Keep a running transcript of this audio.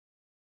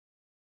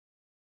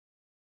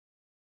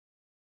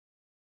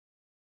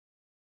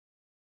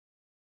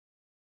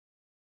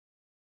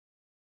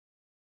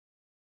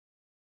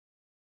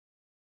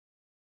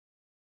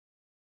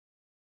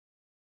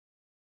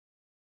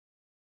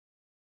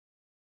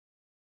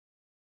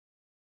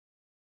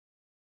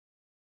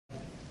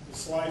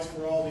slides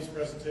for all these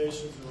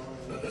presentations are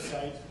on our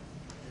website,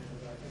 and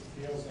I think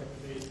Gail's up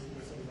to date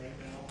with them right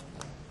now,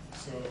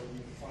 so you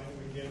can find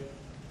them again.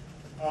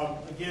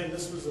 Again,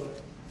 this was the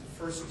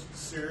first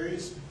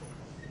series.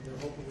 We're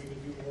hoping we can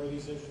do more of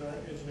these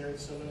engineering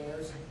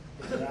seminars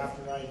with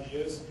after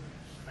ideas.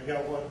 I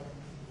got one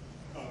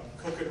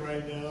cooking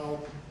right now.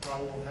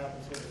 Probably won't happen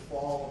until the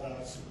fall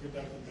about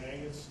superconducting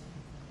magnets.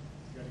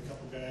 Got a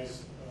couple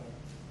guys,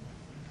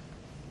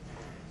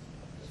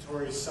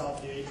 Torres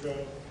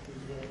Salpietro,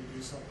 who's going to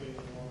do something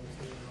along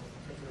with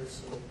cooker,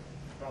 so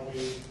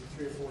probably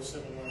 3 or 4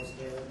 seminars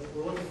there. But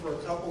we're looking for a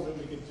couple that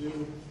we could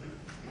do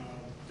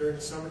during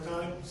the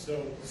summertime.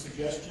 So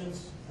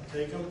suggestions, I'll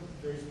take them.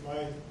 There's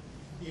my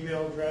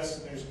email address,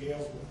 and there's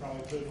Gail's. We'll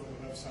probably put it on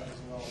the website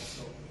as well.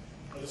 So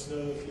let us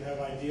know if you have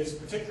ideas,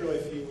 particularly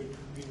if you would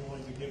be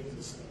willing to give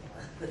the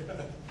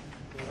seminar.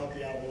 We'll help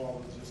you out with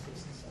all the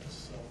logistics and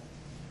such. So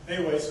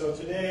anyway, so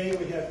today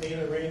we have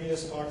Dana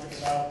Ranius talking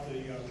about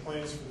the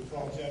plans for the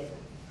 12-jet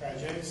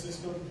cryogenic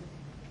system.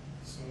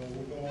 So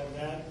we'll go on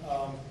that.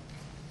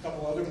 A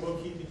couple other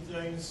bookkeeping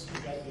things.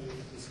 We've got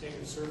the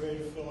statement survey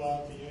to fill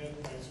out at the end.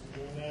 Thanks for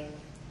doing that.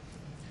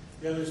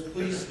 The others,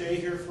 please stay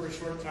here for a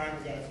short time.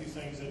 We've got a few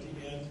things at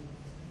the end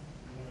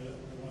we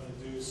want to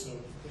do, so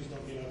please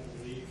don't get up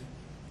and leave.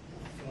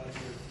 Fill out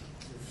your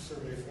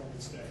survey form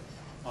and stay.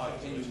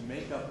 Can you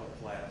make up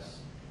a class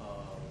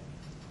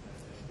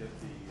and get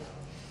the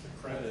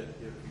credit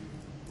if you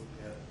look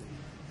at the...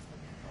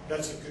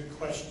 That's a good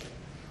question.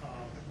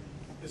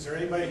 Is there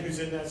anybody who's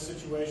in that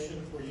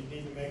situation where you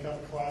need to make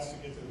up a class to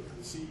get the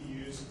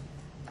CEUs?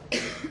 2,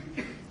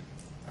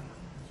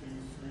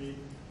 3.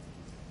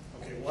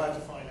 Okay, we'll have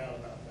to find out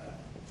about that.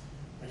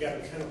 I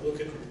got to kind of look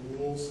at the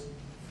rules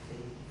for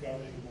the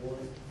governing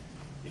board.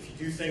 If you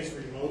do things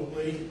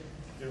remotely,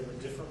 there were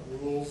different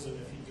rules than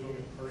if you do them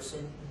in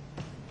person.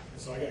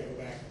 And so I got to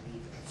go back and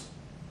read those.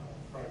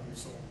 Probably do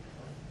something.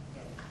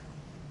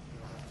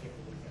 I'll have to take a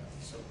look at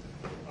it. So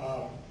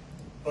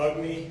bug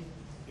me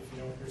if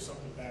you don't hear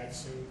something back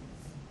soon.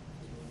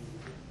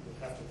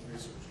 We'll have to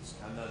research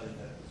it. I'm not in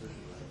that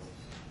position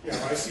right now.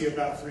 Yeah, I see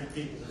about 3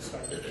 people that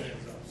start their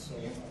things up. So.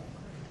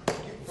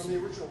 From the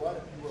original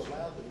audit, you were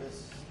allowed to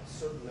miss a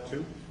certain amount.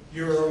 2?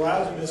 You were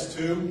allowed to miss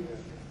 2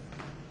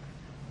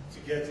 to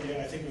get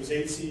the, I think it was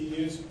 8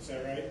 CEUs, is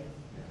that right?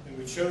 And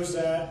we chose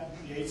that,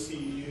 the 8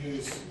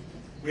 CEUs.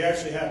 We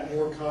actually had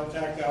more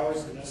contact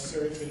hours than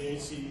necessary for the 8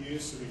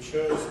 CEUs, so we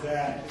chose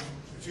that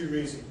for 2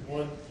 reasons.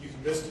 One, you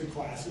can miss 2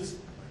 classes,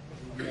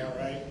 yeah,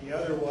 right? The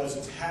other was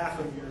it's half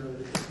of your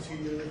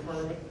 2-year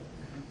requirement.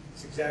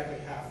 It's exactly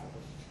half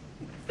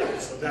of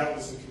it. So that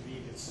was the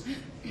convenience.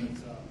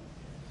 But,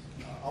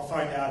 I'll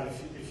find out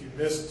if you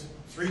missed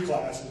 3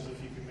 classes,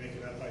 if you can make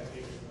it up by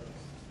taking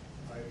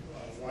by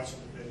watching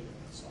the video.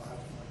 So I'll have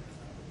to find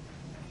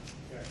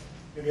that out. Okay.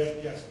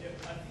 Maybe yes. Yeah,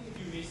 I think if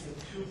you missed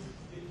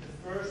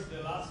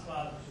the last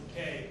class was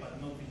okay, but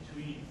not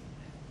between.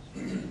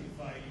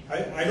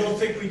 I don't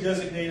think we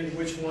designated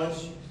which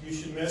ones you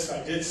should miss.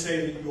 I did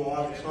say that you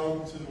ought to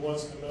come to the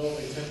ones in the middle.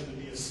 They tended to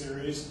be a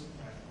series.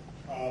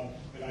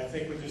 But I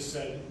think we just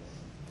said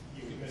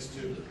you can miss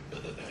 2.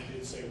 I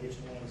didn't say which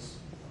ones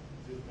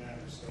didn't matter.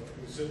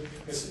 So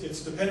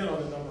it's dependent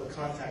on the number of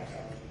contact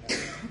hours you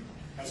have.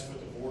 That's what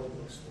the board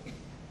looks for.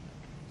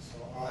 So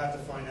I'll have to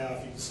find out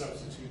if you can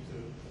substitute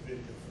the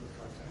video for the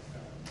contact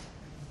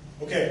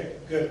hour. Okay,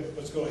 good.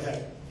 Let's go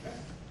ahead.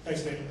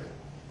 Thanks, David.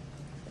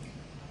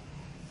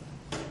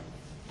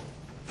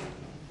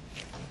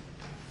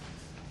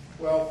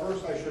 Well,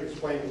 first I should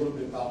explain a little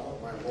bit about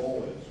what my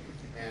role is.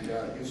 And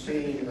you've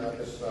seen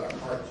this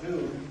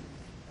cartoon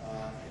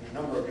in a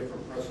number of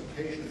different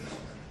presentations.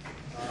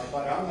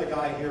 But I'm the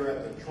guy here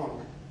at the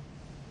trunk.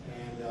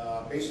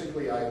 And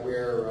basically I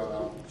wear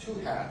 2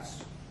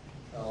 hats.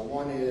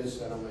 One is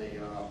that I'm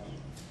an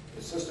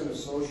assistant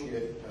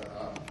associate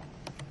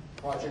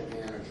project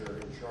manager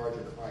in charge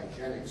of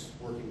cryogenics,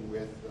 working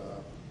with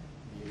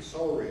the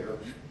accelerator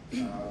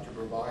to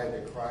provide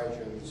the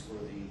cryogens for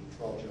the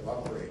 12-jet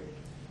upgrade.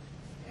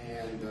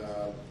 And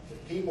the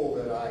people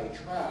that I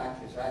track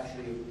is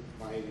actually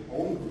my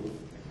own group,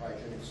 the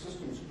cryogenic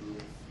systems group,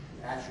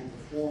 who actually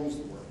performs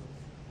the work.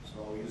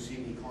 So you see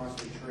me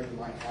constantly turning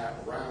my hat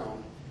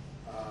around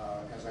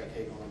as I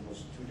take on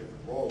those 2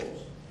 different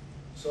roles.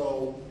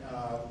 So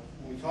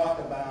when we talk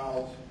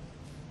about,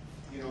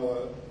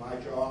 my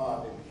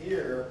job in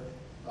here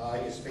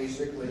is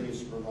basically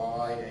to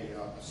provide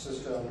a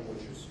system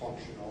which is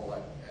functional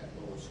at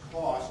lowest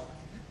cost.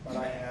 But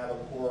I have,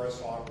 of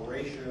course,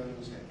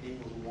 operations and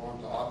people who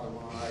want to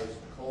optimize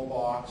the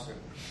cobox and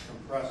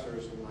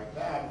compressors and like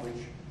that,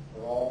 which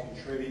are all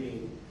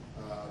contributing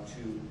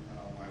to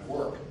my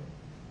work.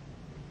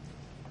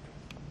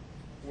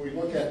 When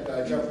we look at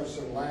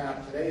Jefferson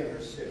Lab today under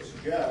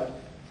 6JEV,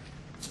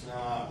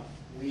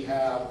 we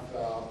have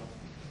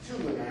 2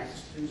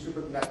 LINACs, 2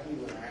 superconducting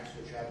LINACs,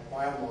 which have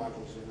cryo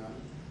modules in them.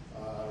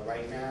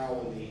 Right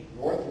now in the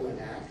North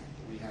LINAC,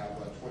 we have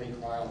 20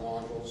 cryo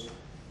modules,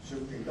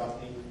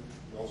 superconducting.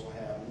 We also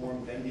have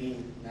warm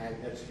bending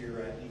magnets here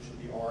at each of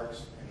the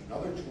arcs, and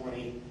another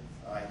 20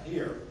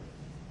 here.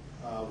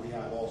 we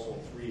have also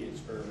 3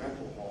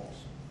 experimental halls.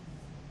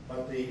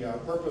 But the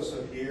purpose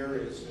of here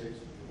is it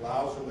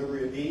allows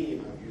delivery of beam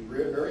of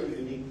very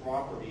unique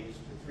properties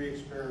to 3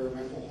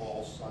 experimental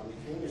halls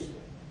simultaneously.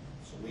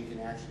 So we can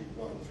actually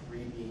run 3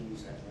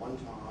 beams at one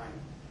time,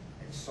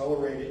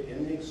 accelerate it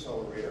in the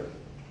accelerator,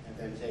 and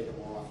then take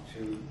them off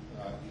to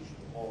each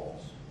of the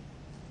halls.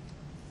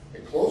 A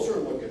closer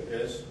look at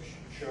this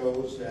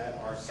shows that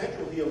our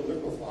central heat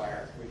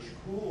liquefier, which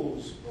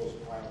cools those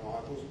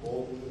cryomodules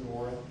both in the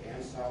north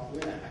and south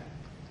LINAC,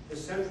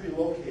 is centrally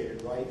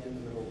located right in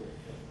the middle of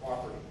the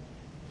property.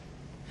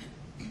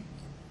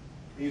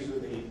 These are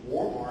the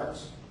warm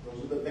arcs.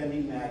 Those are the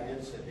bending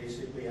magnets that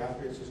basically,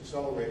 after it's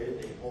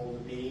accelerated, they hold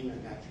the beam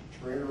and actually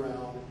turn it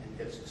around and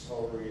gets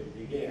accelerated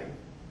again.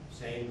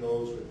 Same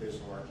goes with this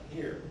arc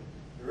here.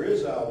 There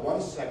is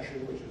one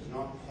section which is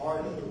not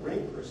part of the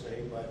ring per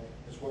se, but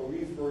it's what we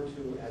refer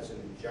to as an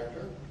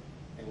injector.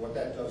 And what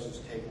that does is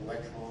take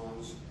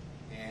electrons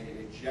and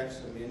it ejects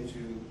them into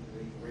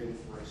the ring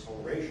for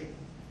acceleration.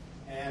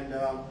 And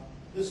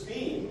this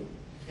beam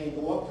can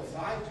go up to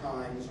 5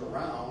 times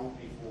around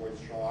before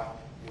it's shot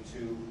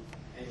into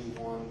any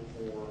one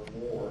or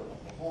more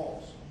of the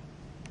halls.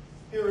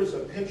 Here is a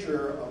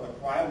picture of a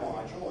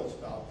cryomodule. It's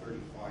about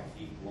 35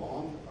 feet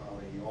long,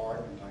 about a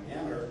yard in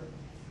diameter.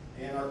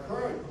 And our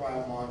current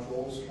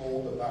cryomodules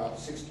hold about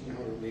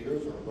 1,600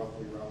 liters, or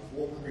roughly around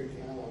 400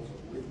 gallons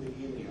of liquid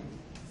helium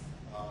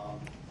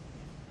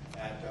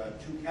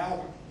at 2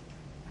 Kelvin.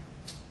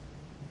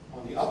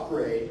 On the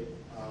upgrade,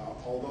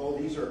 although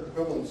these are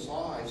equivalent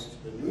size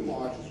to the new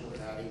modules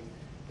we're adding,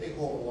 they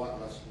hold a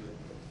lot less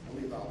liquid,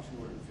 only about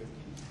 250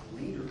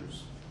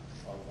 liters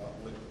of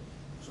liquid.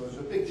 So there's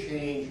a big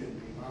change in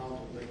the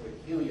amount of liquid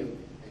helium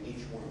in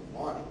each one of the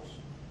modules.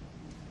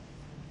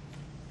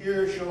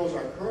 Here shows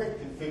our current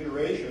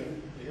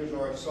configuration. Here's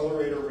our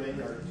accelerator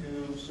ring, our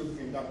 2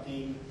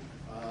 superconducting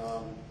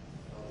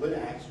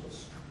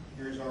LINACs.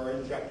 Here's our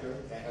injector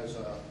that has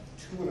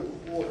 2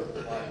 1/4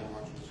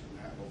 cryomodules in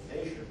that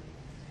location.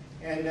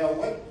 And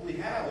what we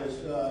have is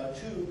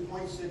 2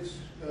 0.6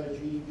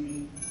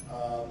 GeV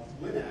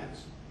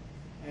LINACs.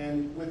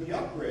 And with the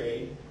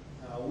upgrade,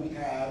 we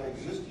have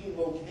existing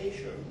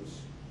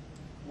locations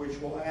which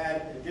will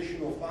add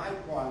additional 5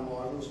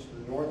 cryomodules to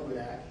the north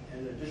LINAC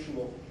and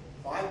additional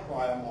 5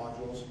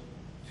 cryomodules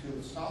to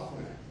the south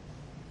LINAC.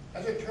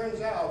 As it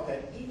turns out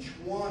that each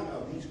one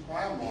of these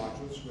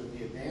cryomodules, with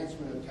the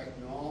advancement of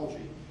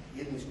technology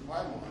in these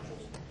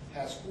cryomodules,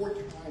 has 4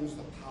 times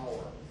the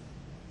power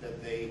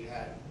that they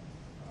had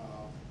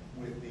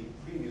with the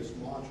previous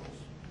modules.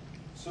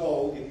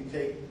 So if you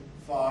take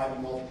 5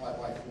 and multiply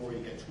by 4, you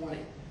get 20.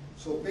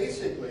 So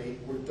basically,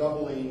 we're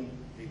doubling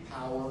the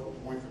power. We're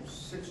going from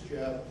 6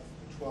 GeV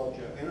to 12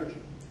 GeV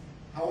energy.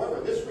 However,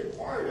 this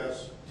required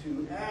us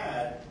to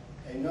add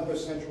another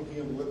central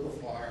helium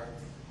liquefier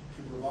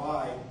to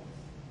provide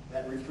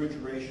that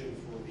refrigeration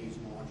for these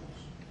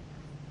modules.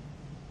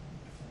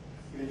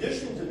 In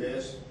addition to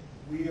this,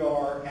 we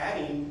are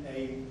adding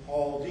a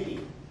Hall D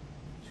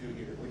to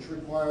here, which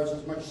requires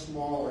a much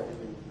smaller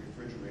helium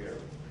refrigerator.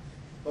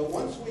 But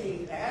once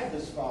we add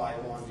this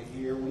 5 onto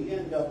here, we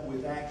end up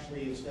with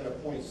actually, instead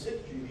of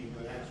 0.6 GeV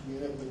LINACs, we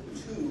end up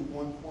with 2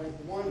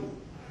 1.1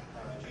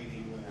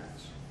 GeV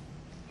LINACs.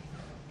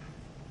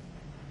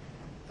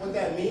 What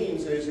that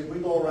means is if we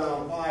go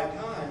around 5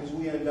 times,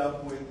 we end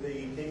up with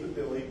the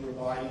capability of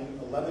providing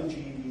 11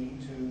 GeV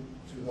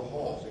to the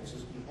halls,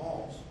 existing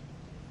halls.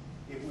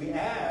 If we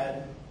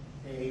add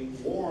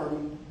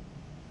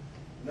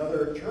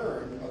another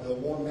turn of the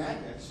warm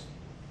magnets,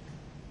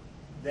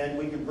 then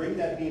we can bring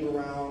that beam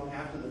around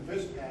after the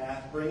fifth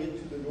path, bring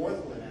it to the north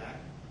LINAC,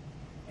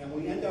 and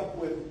we end up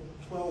with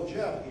 12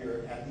 GeV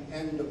here at the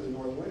end of the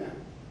north LINAC.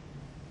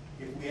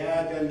 If we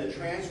add then the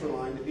transfer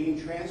line, the beam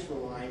transfer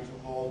line to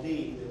Hall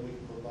D, then we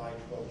can provide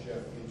 12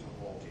 GeV into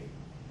Hall D.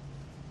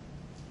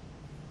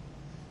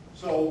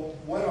 So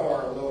what are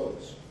our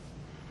loads?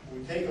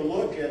 We take a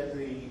look at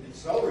the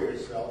accelerator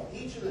itself.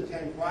 Each of the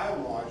 10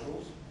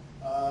 cryomodules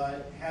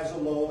has a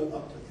load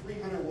up to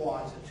 300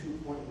 watts at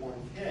 2.1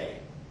 K.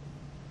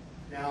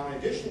 Now, in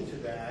addition to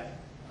that,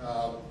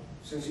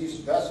 since these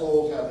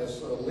vessels have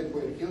this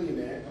liquid helium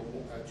in it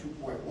at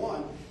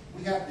 2.1,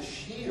 we have to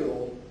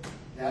shield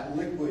that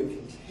liquid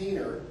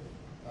container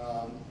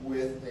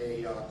with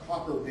a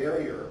copper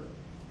barrier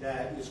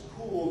that is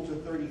cooled to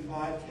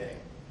 35 K.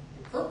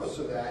 The purpose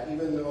of that,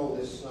 even though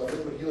this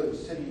liquid helium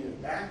is sitting in a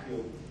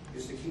vacuum,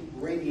 is to keep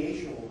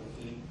radiational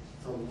heat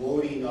from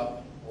loading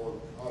up or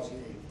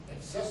causing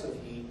excessive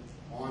heat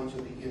onto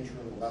the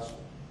internal vessel.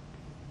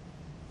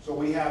 So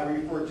we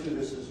refer to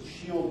this as a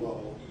shield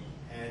load,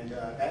 and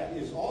that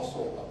is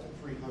also up to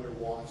 300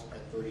 watts at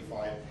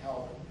 35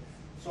 Kelvin.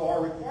 So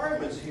our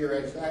requirements here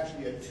is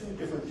actually at 2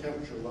 different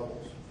temperature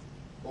levels,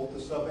 both the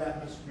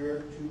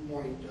subatmospheric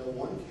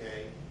 2.1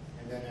 K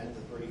and then at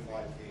the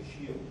 35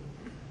 K shield.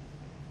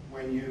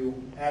 When you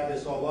add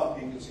this all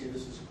up, you can see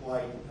this is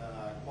quite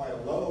a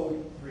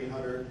load.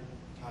 300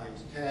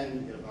 times 10, you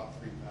get about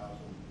 3,000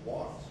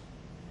 watts.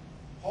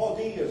 Hall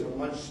D is a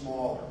much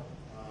smaller.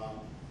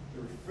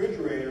 The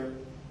refrigerator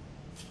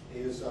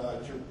is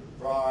to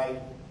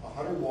provide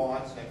 100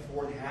 watts at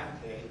 4.5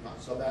 K, not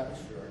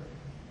subatmospheric,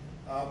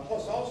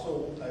 plus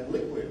also a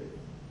liquid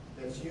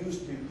that's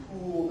used to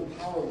cool the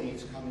power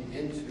leads coming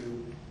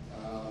into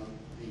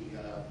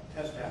the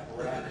test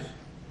apparatus.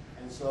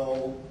 And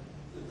so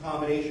the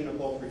combination of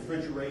both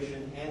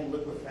refrigeration and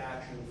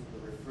liquefaction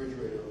for the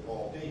refrigerator of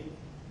all D.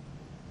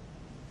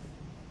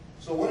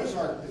 So what is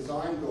our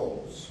design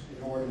goals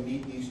in order to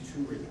meet these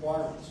two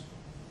requirements?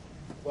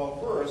 Well,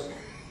 first,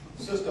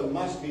 the system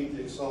must meet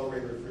the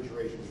accelerated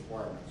refrigeration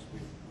requirements.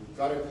 We've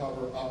got to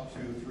cover up to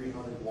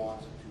 300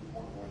 watts at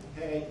 2.1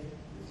 K.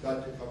 We've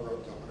got to cover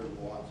up to 100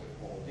 watts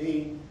at all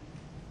D.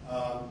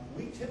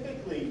 We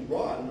typically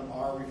run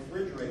our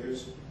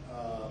refrigerators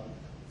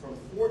from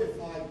 4 to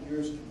 5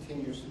 years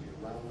continuously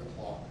around the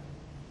clock.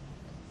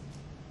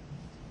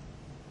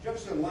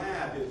 Jefferson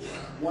Lab is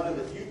one of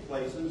the few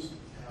places,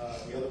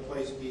 the other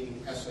place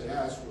being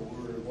SNS, where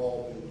we were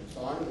involved in the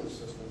design of the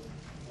system,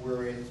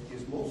 where it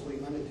is mostly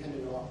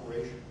unattended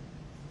operation.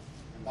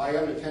 And by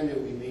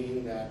unattended, we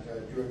mean that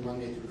during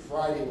Monday through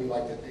Friday, we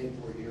like to think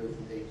we're here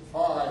from 8 to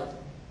 5.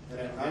 And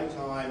at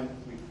nighttime,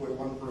 we put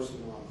one person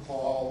on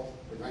call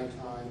for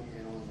nighttime,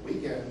 and on the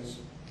weekends,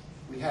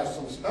 we have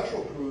some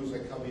special crews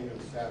that come in on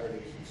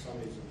Saturdays and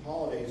Sundays and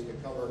holidays to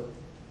cover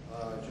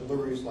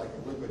deliveries like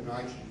a liquid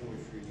nitrogen,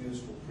 which we use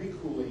for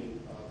pre-cooling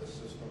the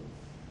system.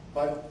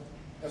 But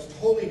that's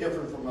totally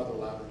different from other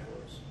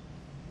laboratories,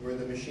 where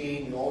the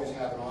machine, you always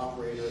have an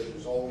operator,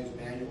 there's always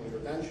manual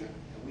intervention,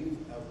 and we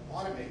have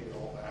automated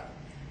all that.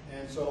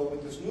 And so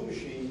with this new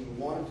machine,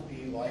 we want it to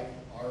be like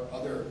our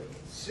other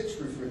 6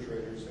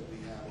 refrigerators that we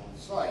have on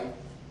site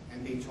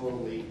and be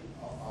totally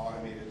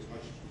automated as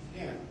much as we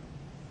can.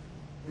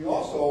 We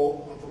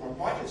also, from a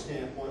project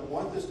standpoint,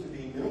 want this to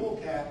be minimal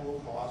capital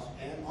costs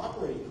and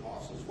operating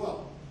costs as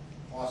well.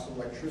 Cost of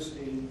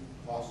electricity,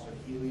 cost of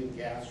helium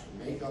gas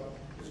for makeup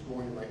is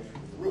going right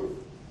through the roof.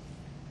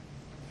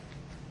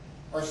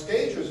 Our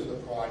stages of the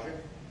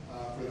project,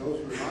 for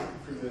those who are not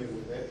familiar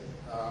with it,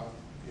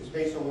 is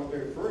based on what they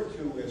refer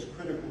to as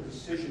critical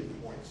decision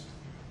points.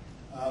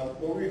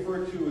 What we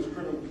refer to as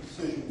critical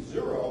decision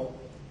 0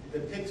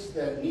 depicts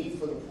the need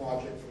for the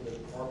project for the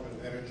Department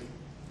of Energy.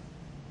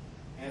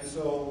 And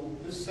so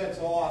this sets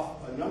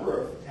off a number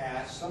of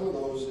tasks. Some of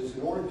those is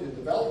in order to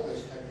develop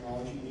this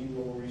technology, you need a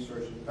little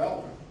research and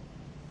development.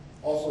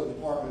 Also, the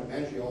Department of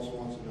Energy also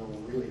wants to know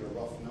really a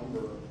rough number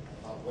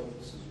about what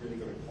this is really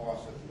going to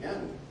cost at the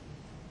end.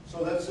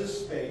 So that's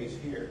this phase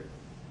here.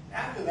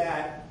 After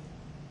that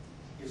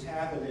is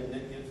happened, and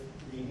if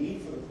the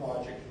need for the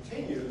project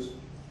continues,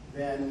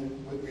 then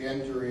what we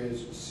enter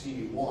is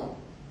CD1.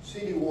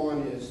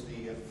 CD1 is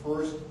the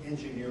first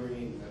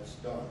engineering that's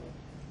done.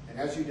 And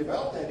as you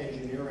develop that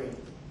engineering,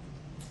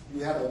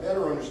 you have a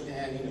better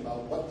understanding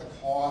about what the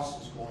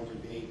cost is going to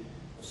be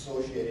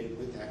associated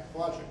with that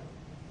project.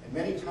 And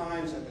many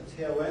times at the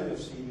tail end of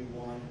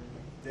CD1,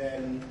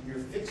 then you're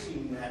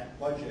fixing that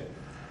budget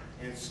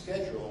and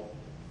schedule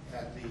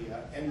at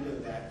the end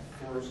of that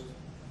first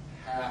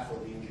half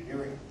of the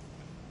engineering.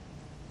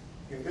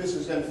 If this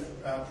is then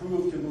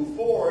proved to move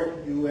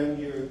forward, you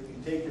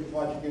take your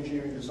project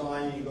engineering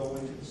design and you go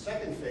into the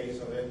second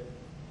phase of it,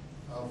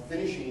 of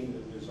finishing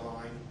the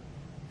design.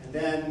 And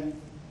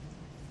then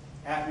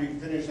after you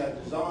finish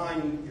that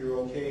design, you're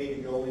okay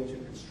to go into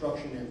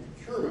construction and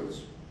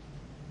procurements,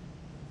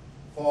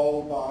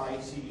 followed by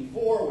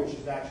CD4, which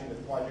is actually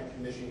the project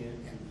commissioning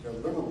and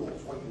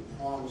deliverables, what you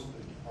promised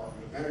the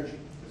Department of Energy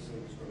this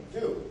thing is going to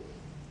do.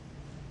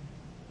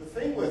 The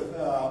thing with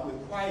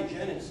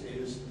cryogenics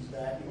is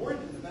that in order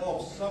to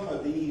develop some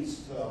of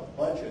these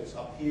budgets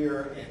up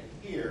here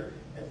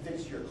and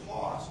fix your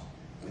cost,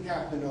 we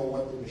have to know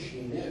what the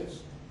machine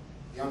is.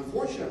 The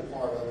unfortunate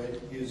part of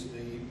it is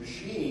the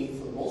machine,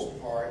 for the most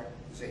part,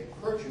 is a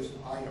purchased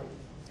item.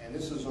 And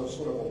this is a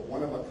sort of a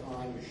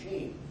one-of-a-kind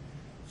machine.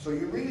 So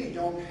you really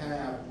don't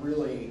have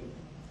really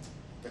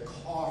the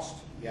cost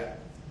yet.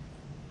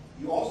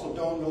 You also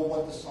don't know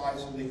what the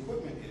size of the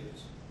equipment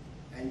is.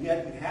 And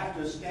yet you have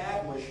to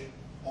establish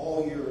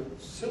all your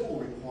civil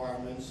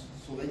requirements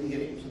so they can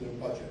get into their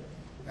budget.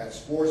 That's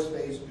floor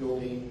space,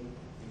 building,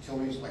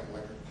 utilities like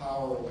electric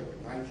power,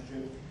 liquid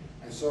nitrogen.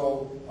 And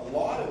so a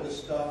lot of the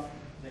stuff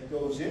that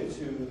goes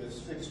into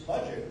this fixed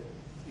budget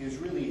is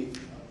really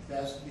a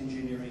best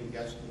engineering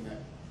guesstimate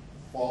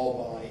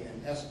followed by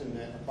an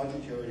estimate, a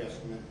budgetary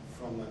estimate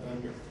from the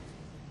vendor.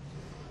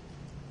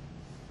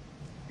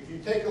 If you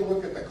take a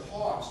look at the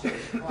cost of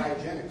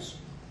cryogenics,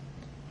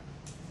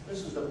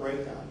 this is the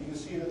breakdown. You can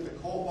see that the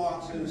cold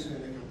boxes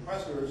and the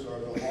compressors are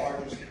the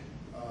largest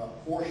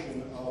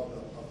portion of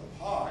the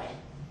pie,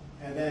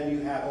 and then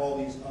you have all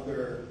these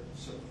other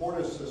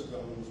supportive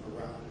systems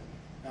around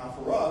it. Now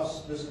for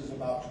us, this is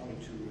about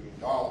 $22 million.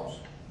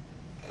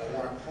 But I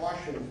want to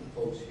caution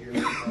folks here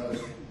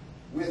because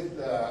with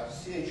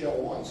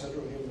CHL1,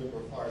 Central Human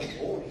Liquefied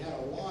Carbon, we had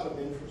a lot of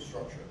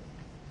infrastructure.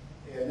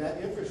 And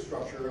that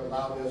infrastructure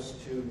allowed us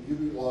to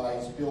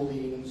utilize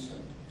buildings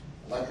and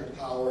electric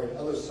power and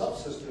other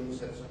subsystems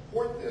that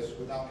support this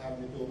without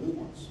having to build new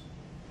ones.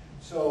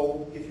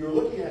 So if you're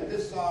looking at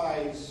this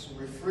size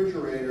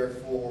refrigerator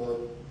for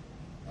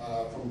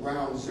from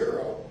ground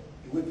zero,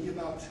 it would be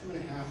about 2.5 to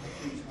 3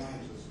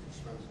 times as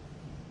expensive.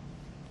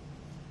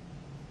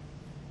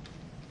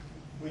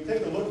 When we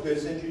take a look at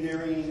this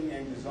engineering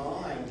and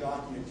design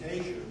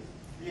documentation,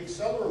 the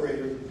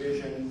accelerator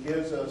division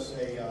gives us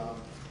a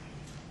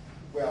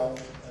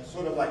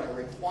sort of like a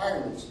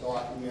requirements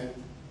document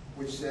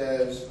which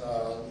says,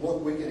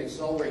 look, we can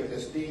accelerate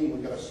this theme,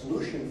 we've got a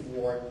solution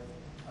for it,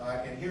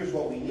 and here's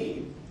what we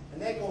need.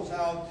 And that goes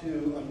out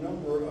to a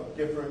number of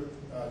different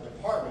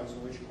departments,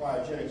 of which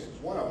cryogenics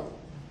is one of them.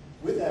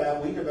 With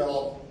that, we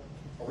develop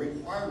a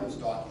requirements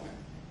document.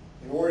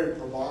 In order to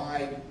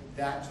provide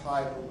that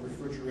type of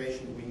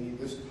refrigeration, we need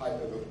this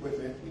type of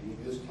equipment, we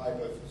need this type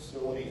of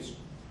facilities,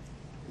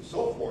 and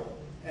so forth.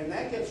 And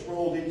that gets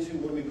rolled into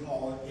what we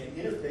call an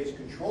interface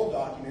control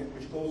document,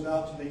 which goes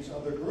out to these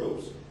other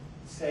groups,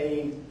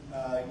 saying,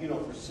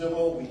 for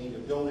civil, we need a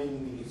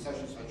building, we need such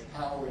and such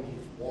power, we need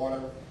water.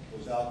 It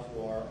goes out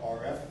to our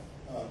RF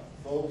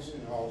folks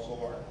and also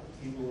our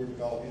people who are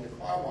developing the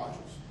cryo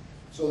modules.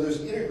 So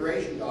there's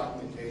integration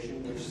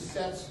documentation which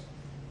sets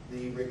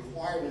the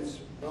requirements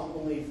not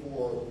only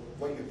for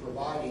what you're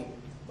providing,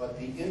 but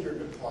the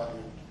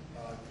interdepartment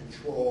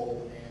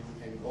control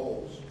and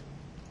goals.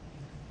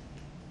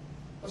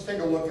 Let's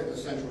take a look at the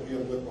central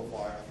field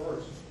liquefier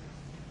first.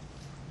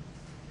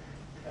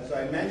 As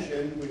I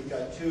mentioned, we've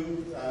got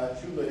two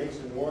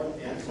Linux, a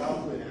North and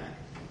South Linac,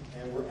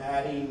 and we're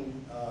adding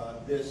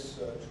this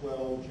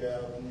 12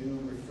 GeV new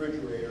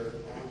refrigerator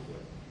onto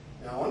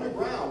it. Now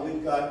underground,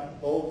 we've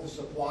got both the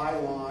supply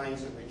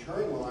lines and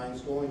return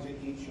lines going to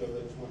each of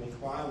the 20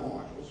 cryo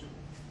modules.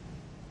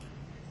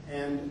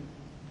 And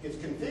it's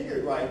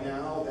configured right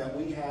now that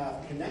we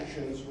have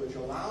connections which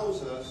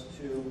allows us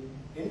to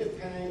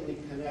independently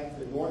connect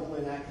the North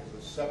Linac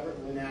as a separate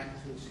Linac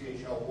to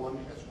CHL1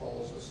 as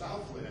well as the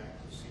South Linac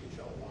to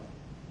CHL1.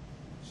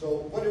 So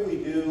what do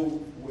we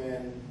do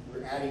when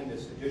we're adding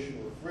this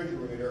additional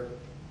refrigerator?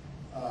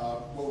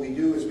 What we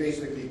do is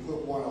basically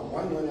put one on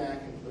one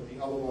Linac and put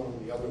the other one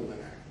on the other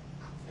Linac.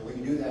 And we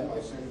can do that by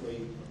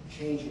simply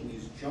changing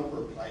these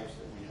jumper pipes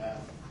that we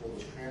have for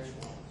those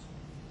transfer lines.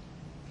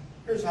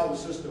 Here's how the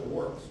system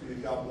works.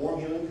 We've got warm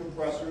helium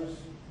compressors.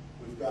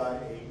 We've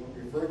got what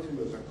we refer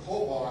to as a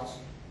cold box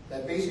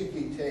that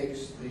basically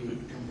takes the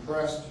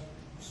compressed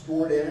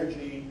stored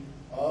energy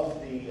of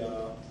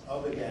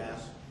the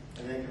gas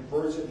and then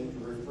converts it into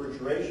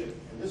refrigeration.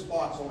 And this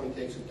box only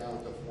takes it down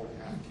to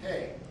 4.5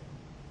 K.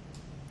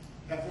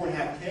 That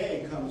 4.5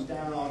 K comes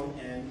down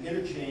and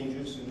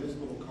interchanges in this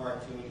little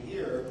cartoon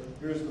here.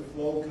 Here's the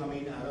flow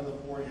coming out of the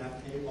 4.5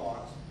 K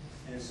box,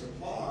 and it's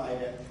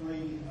supplied at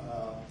 3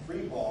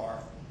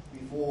 bar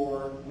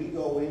before we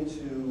go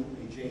into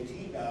a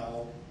JT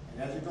valve.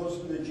 And as it goes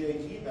through the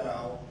JT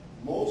valve,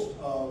 most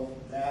of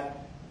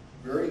that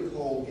very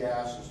cold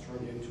gas is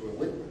turned into a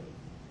liquid.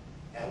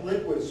 That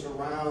liquid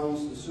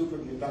surrounds the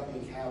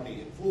superconducting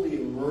cavity. It fully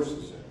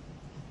immerses it.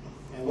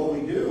 And what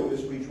we do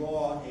is we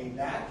draw a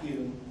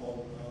vacuum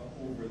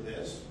over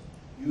this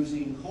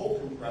using cold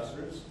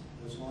compressors,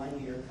 this line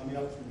here, coming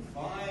up through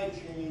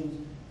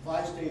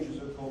 5 stages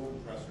of cold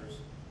compressors.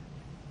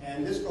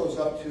 And this goes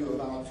up to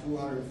about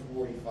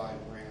 245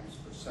 grams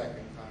per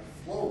second kind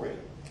of flow rate.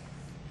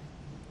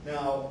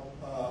 Now,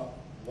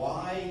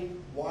 why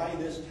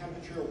this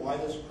temperature? Why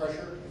this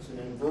pressure? It's an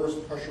inverse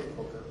pressure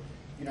cooker.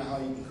 You know how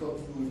you can cook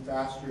food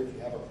faster? If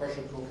you have a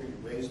pressure cooker, you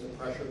raise the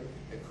pressure,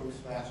 it cooks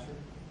faster.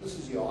 This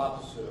is the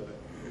opposite of it.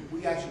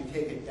 We actually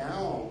take it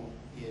down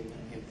in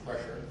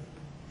pressure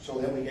so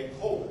that we get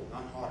colder,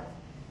 not hotter.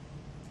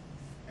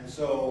 And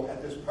so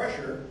at this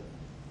pressure,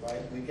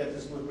 right, we get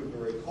this liquid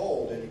very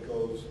cold and it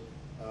goes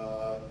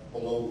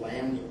below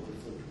lambda,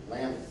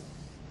 lambda.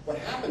 What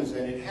happens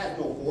then, it has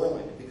no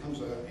boiling. It becomes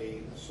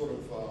a sort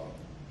of a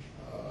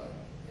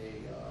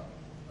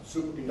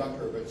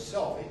superconductor of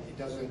itself. It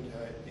doesn't,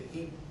 the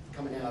heat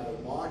coming out of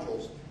the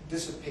modules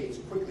dissipates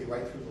quickly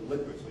right through the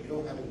liquid, so you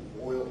don't have any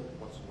boiling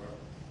whatsoever.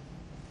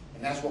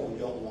 And that's what we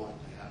don't want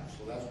to have,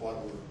 so that's why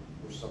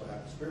we're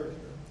subatmospheric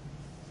here.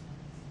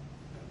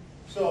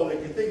 So the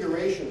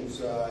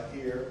configurations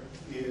here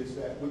is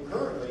that we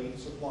currently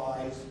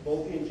supplies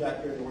both the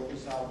injector and North and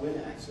South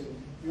Linacs,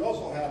 and we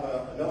also have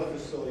another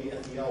facility,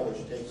 FEL,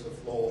 which takes the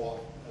flow off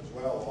as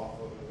well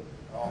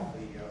off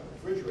the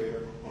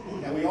refrigerator.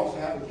 And we also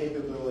have the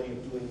capability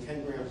of doing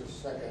 10 grams a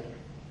second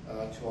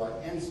to our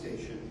end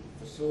station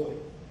facility.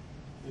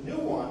 The new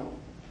one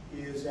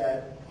is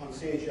that on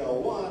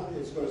CHL1,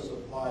 it's going to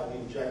supply the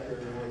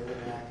injector, North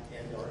Linac,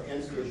 and our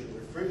end station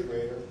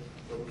refrigerator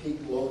for peak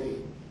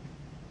loading.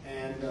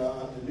 And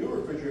the new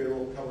refrigerator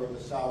will cover the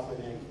South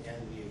Linac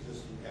and the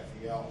existing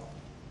FEL.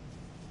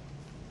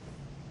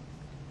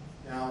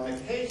 Now, in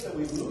the case that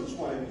we lose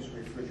one of these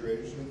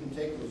refrigerators, we can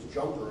take those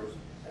jumpers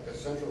at the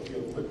central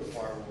field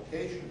liquefier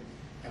location,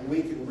 and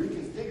we can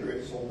reconfigure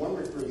it so one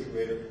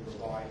refrigerator can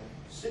provide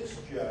 6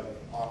 GeV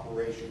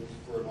operations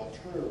for an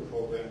alternative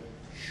program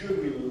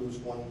should we lose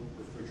one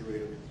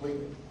refrigerator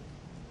completely.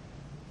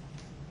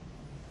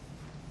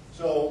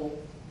 So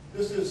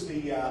This is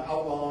the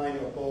outline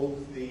of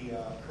both the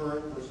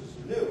current versus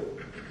the new.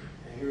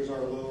 And here's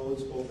our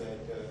loads both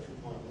at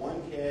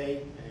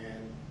 2.1K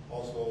and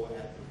also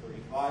at the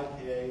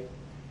 35K.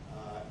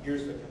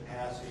 Here's the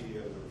capacity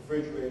of the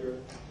refrigerator.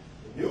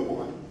 The new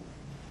one,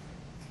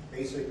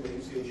 basically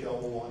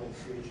CHL1 and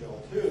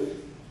CHL2,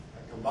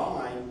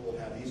 combined will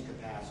have these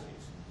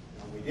capacities.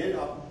 Now we did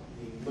up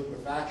the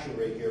liquefaction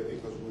rate here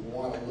because we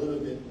want a little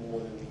bit more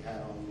than we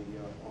had on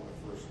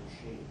the first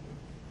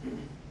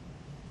machine.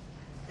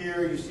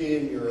 Here you see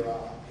in your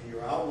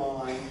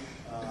outline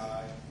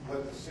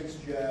what the 6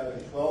 JeV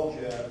and 12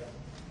 JeV,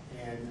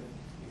 and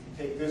if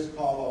you take this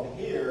column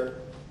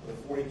here, the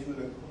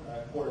 42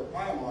 quarter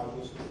cryo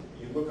modules,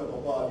 you look up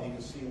above, you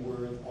can see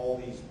where all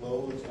these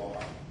loads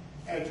are.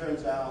 And it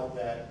turns out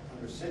that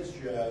under 6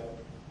 JeV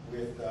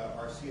with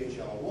our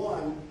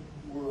CHL1,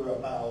 we're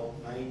about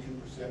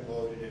 92%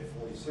 loaded at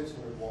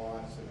 4,600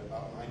 watts and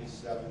about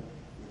 97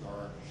 with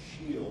our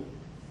shield.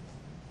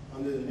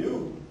 Under the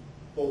new,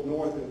 both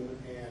north and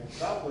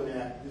south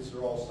Linac, these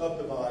are all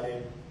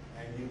subdivided,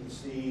 and you can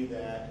see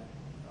that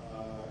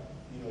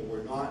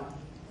we're not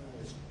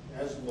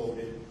as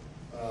loaded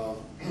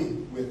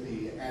with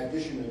the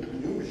addition of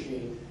the new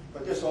machine,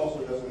 but this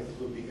also doesn't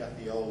include the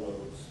FEL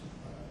loads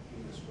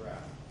in this graph.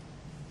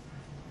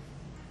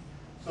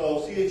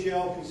 So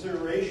CHL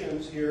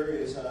considerations here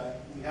is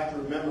we have to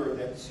remember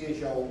that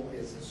CHL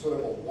is sort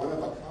of a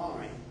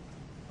one-of-a-kind.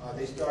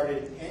 They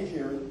started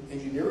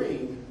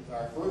engineering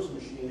our first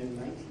machine in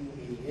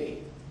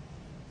 1988,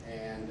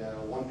 and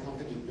one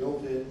company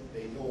built it.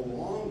 They no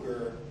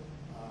longer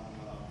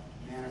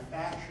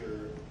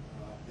manufacture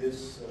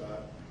this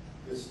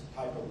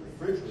type of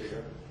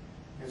refrigerator,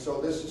 and so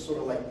this is sort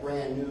of like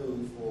brand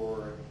new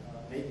for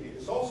making it.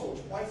 It's also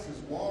twice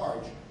as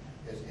large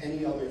as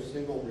any other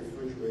single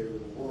refrigerator in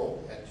the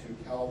world at 2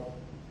 Kelvin.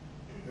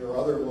 There are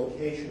other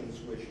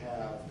locations which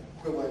have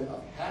equivalent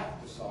of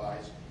half the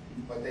size,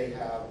 but they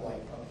have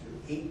like up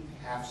to 8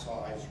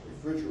 half-size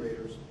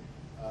refrigerators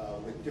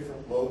with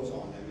different loads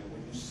on them. And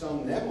when you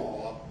sum them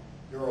all up,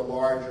 they're a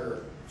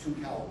larger 2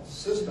 Kelvin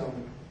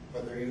system,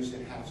 but they're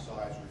using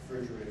half-size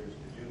refrigerators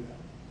to do that.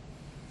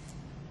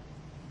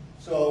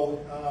 So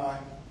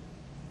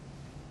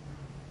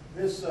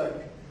this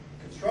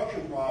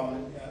construction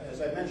problem,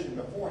 as I mentioned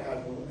before,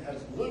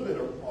 has a little bit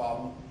of a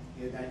problem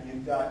in that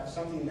you've got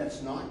something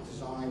that's not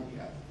designed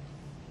yet.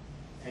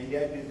 And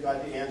yet you've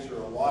got to answer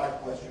a lot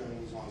of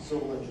questions on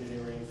civil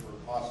engineering for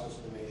cost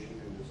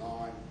estimation and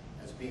design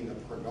as being the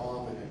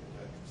predominant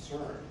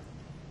concern.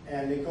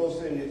 And it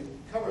goes in, it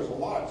covers a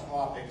lot of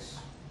topics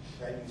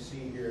that you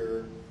see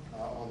here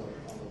on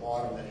the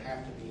bottom that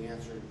have to be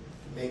answered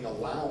to make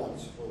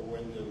allowance for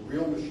when the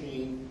real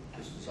machine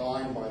is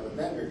designed by the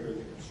vendor during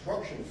the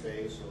construction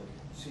phase, or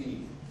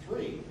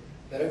C3,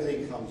 that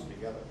everything comes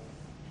together.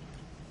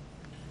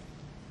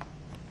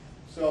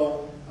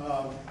 So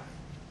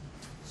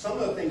some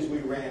of the things we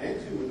ran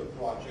into with the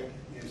project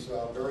is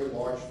very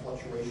large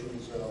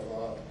fluctuations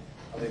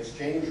of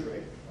exchange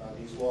rate.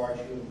 These large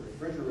human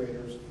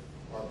refrigerators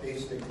are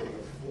basically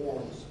a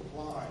foreign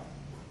supply.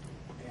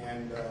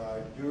 And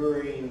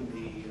during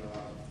the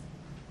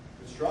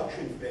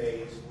construction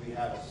phase, we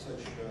had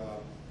such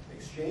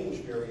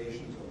exchange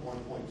variations of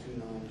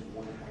 1.29 to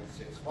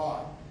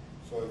 1.65.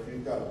 So if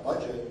you've got a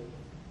budget,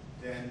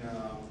 then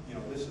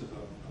this is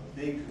a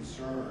big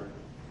concern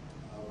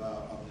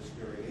of this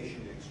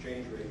variation in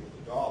exchange rate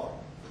with the dollar.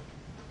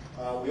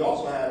 We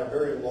also had a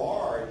very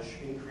large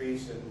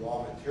increase in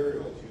raw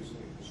materials used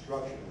in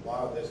construction. A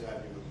lot of this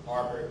had to do with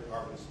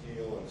carbon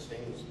steel, and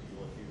stainless steel,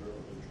 if you've ever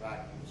been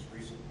tracking this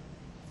recently.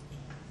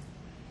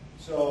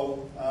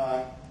 So,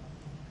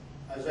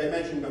 as I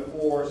mentioned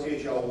before,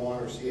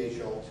 CHL1 or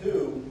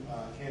CHL2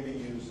 can be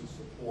used to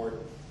support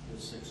the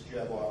 6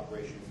 JeV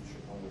operation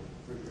when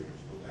the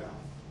refrigerators go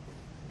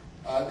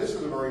down. This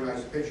is a very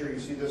nice picture. You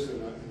see this in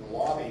the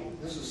lobby.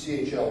 This is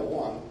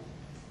CHL1,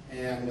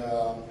 and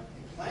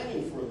in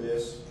planning for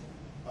this,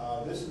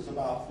 this is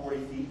about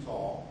 40 feet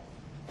tall,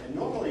 and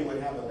normally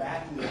would have a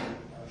vacuum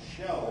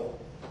shell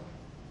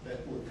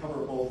that would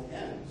cover both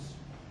ends.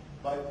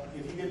 But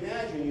if you can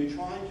imagine, you're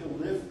trying to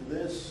lift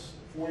this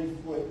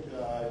 40-foot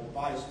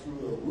device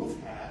through a roof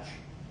hatch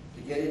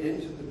to get it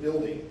into the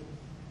building.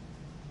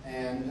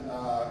 And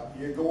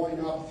you're going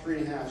up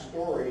 3.5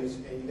 stories,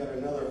 and you've got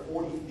another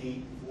 40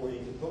 feet before you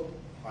can hook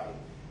pipe.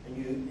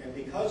 And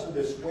because of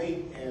this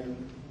weight and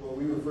what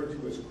we refer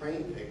to as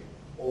crane pick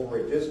over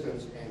a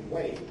distance and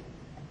weight,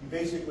 you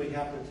basically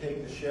have to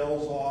take the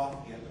shells off.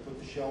 You have to put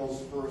the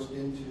shells first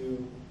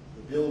into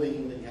the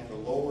building, then you have to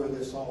lower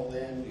this all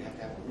in. You have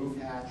to have a roof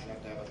hatch. You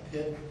have to have a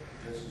pit.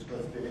 This is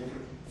going to fit into.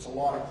 It's a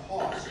lot of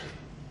cost.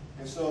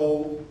 And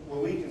so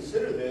when we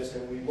consider this,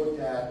 and we looked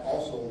at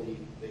also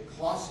the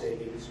cost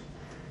savings,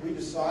 we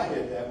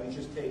decided that we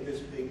just take this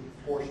big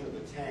portion of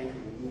the tank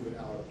and we move it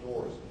out of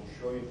doors. And we'll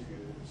show you to you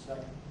in a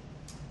second.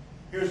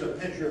 Here's a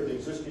picture of the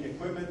existing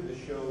equipment that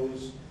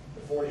shows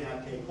the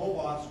 4.5K cold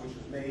box, which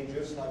is made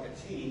just like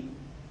a T.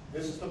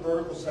 This is the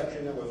vertical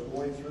section that was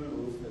going through the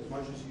roof. As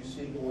much as you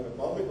see going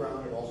above the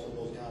ground, it also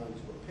goes down into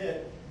a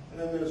pit. And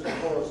then there's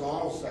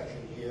horizontal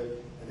section here,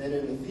 and then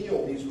in the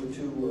field, these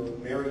two were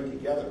married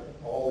together,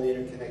 all the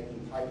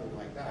interconnecting piping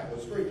like that. It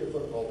was very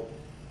difficult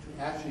to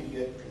actually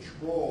get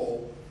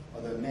control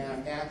of the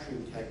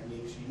manufacturing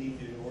techniques you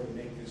need in order to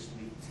make this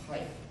leak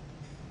tight.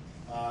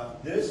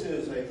 This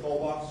is a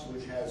cold box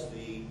which has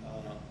the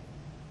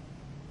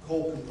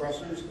cold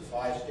compressors, the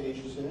 5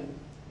 stages in it.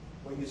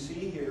 What you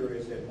see here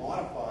is a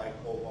modified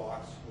cold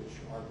box, which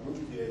our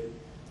group did,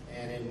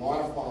 and in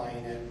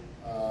modifying it,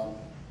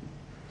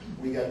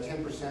 we got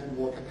 10%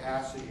 more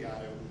capacity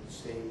out of the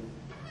same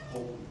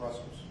cold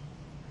compressors.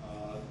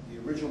 The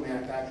original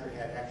manufacturer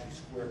had actually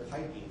square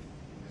piping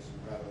in this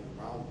rather than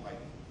round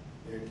piping,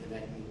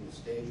 interconnecting the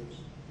stages.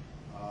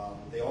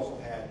 They also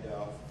had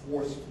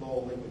forced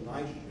flow liquid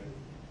nitrogen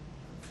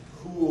to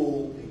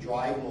cool the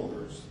drive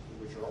motors,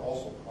 which are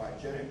also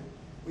cryogenic.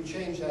 We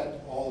changed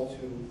that all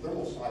to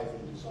thermal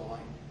siphon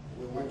design.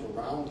 We went to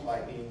round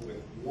piping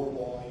with more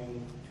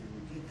volume to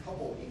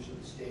decouple each of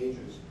the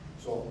stages.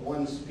 So if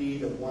one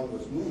speed of one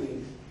was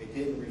moving, it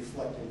didn't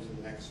reflect into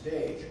the next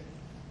stage.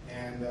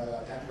 And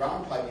that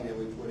round piping that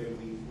we put in,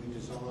 we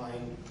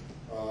designed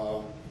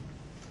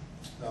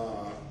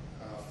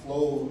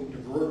flow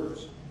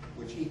diverters,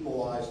 which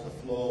equalize the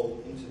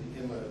flow into the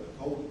inlet of the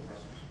cold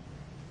compressors.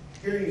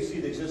 Here you see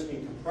the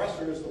existing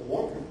compressors, the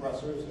warm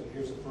compressors, and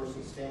here's a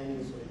person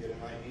standing so you get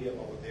an idea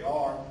about what they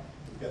are.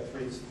 We've got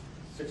 3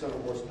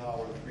 600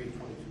 horsepower and 3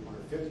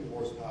 2250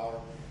 horsepower.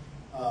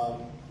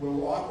 When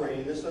we're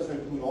operating, this doesn't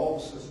include all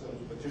the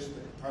systems, but just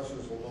the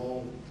compressors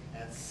alone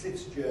at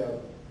 6 GeV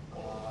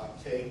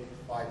take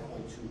 5.2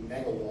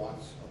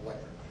 megawatts of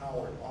electric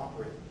power to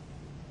operate.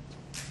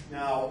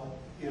 Now,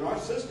 in our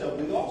system,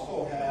 we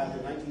also had,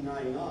 in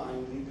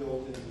 1999, we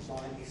built and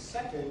designed a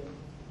second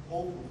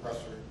cold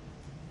compressor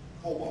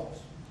cold box.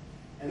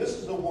 And this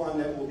is the one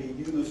that will be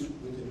used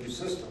with the new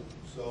system.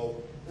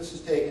 So this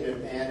is taking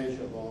advantage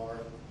of our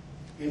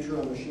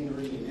internal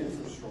machinery and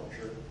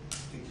infrastructure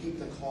to keep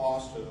the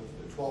cost of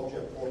the 12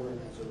 jet program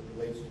as it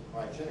relates to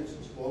cryogenics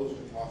as low as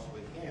we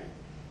possibly can.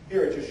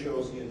 Here it just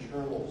shows the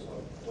internals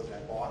of what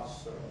that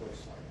box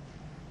looks like.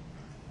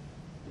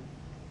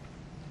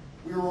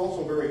 We were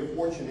also very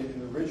fortunate in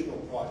the original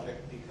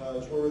project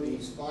because where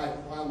these 5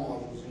 cryo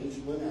modules in each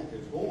LINAC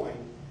is going,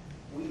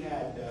 we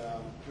had,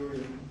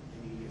 during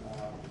the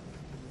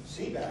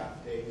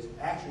CBAF days,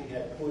 actually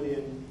had put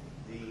in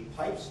the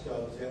pipe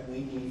stubs that we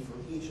need for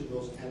each of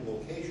those 10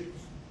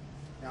 locations.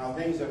 Now,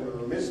 things that we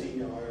were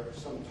missing are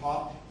some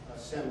top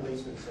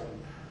assemblies and some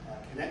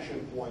connection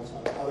points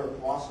on other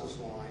process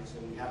lines,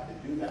 and we have to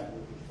do that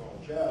with the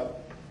 12 JEV.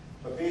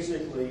 But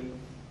basically,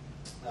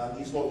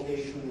 these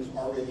locations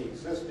already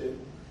existed,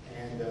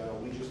 and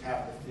we just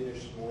have to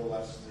finish more or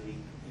less the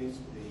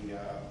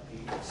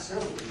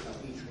assembly of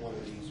each one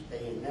of these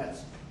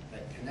bayonets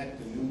that connect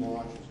the new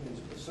modules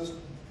into the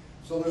system.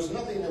 So there's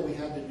nothing that we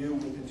had to do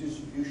with the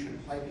distribution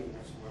piping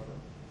whatsoever.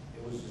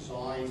 It was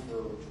designed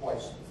for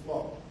twice the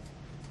flow.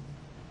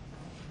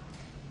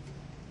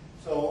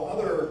 So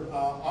other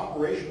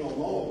operational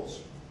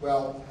modes,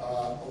 well,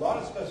 a lot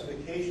of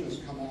specifications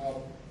come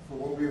out for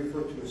what we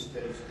refer to as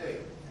steady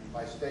state. And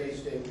by steady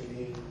state, we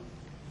mean,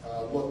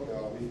 look,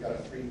 we've got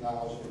a 3,000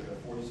 or a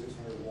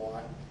 4,600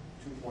 watt,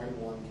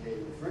 2.1K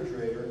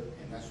refrigerator,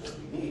 and that's what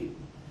we need.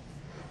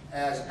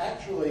 As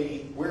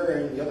actually, we're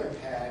in the other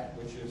pad,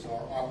 which is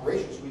our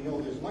operations, we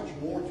know there's much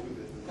more to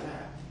it than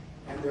that.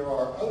 And there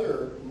are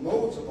other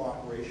modes of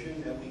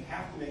operation that we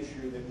have to make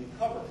sure that we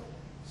cover,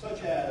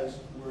 such as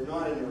we're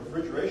not in a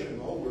refrigeration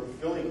mode, we're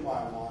filling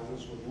cryo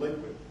modules with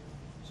liquid.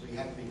 So you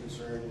have to be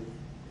concerned,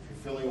 if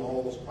you're filling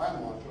all those cryo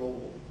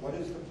modules, what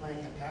is the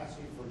plant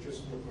capacity for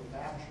just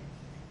liquefaction?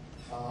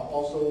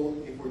 Also,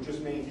 if we're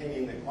just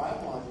maintaining the cryo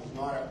modules,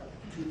 not at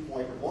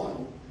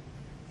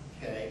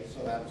 2.1K,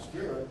 so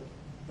atmospheric,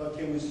 but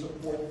can we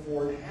support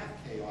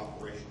 4.5K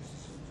operations?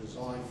 This is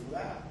designed for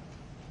that.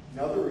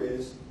 Another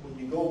is, when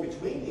you go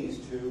between these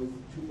two,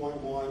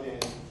 2.1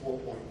 and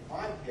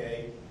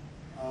 4.5K,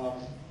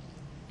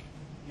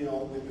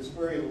 with this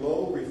very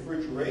low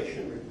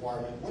refrigeration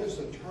requirement, what is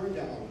the turn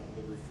down of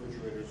the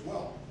refrigerator as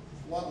well?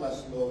 It's a lot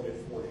less load at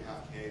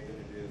 4.5K than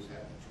it is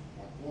at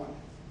 2.1.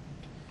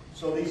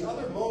 So these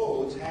other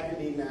modes had to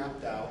be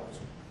mapped out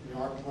in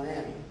our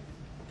planning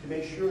to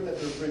make sure that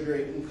the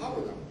refrigerator can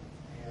cover them.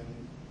 And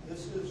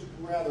this is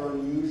rather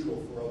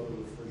unusual for other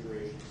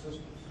refrigeration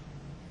systems.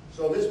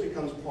 So this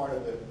becomes part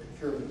of the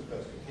procurement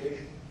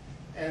specification.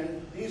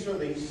 And these are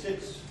the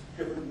 6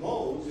 different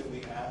modes that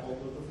we have,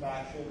 both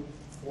liquefaction,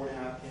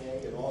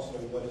 4.5K, and also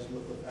what is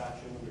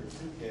liquefaction under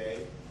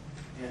 2K.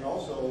 And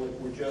also, if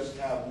we just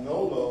have no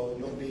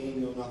load, no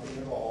beam, no nothing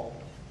at all,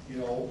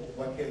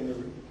 what can we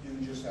do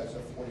just as a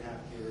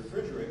 4.5K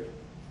refrigerator?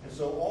 And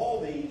so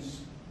all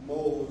these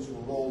modes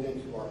were rolled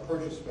into our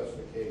purchase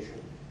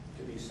specification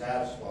to be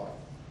satisfied.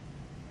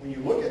 When you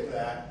look at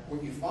that,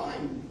 what you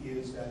find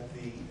is that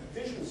the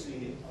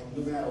efficiency of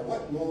no matter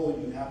what mode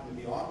you happen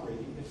to be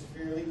operating is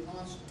fairly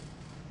constant.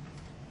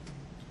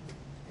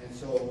 And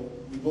so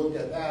we looked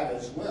at that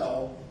as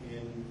well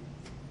in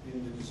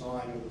the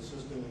design of the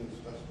system and the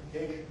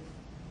specification.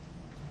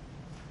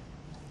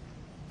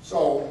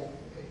 So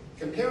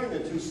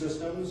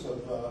systems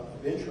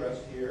of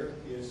interest here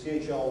is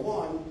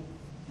CHL1,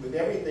 with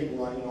everything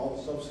running, all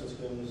the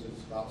subsystems,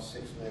 it's about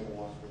 6 megawatts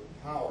worth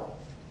of power,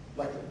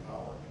 electric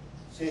power.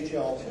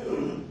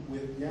 CHL2,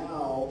 with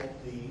now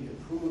the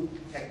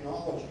improved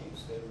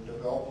technologies that are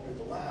developed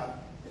through the lab,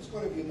 it's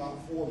going to be about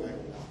 4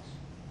 megawatts.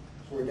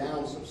 So we're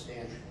down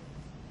substantially.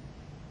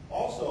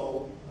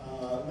 Also,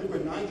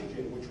 liquid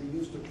nitrogen, which we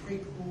use to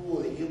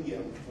pre-cool the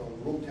helium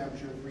from room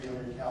temperature,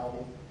 300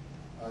 Kelvin,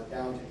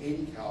 down to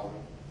 80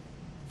 Kelvin.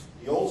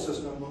 The old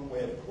system, one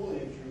way of cooling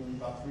it through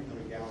about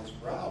 300 gallons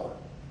per hour.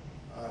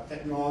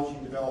 Technology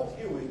developed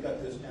here, we've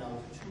got this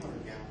down to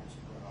 200 gallons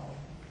per hour.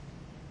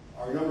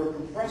 Our number of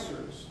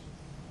compressors,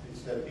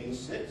 instead of being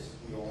 6,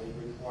 we only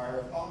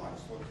require 5,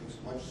 so it takes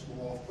a much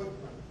smaller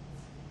footprint.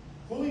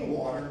 Cooling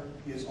water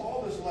is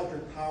all this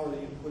electric power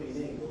that you're putting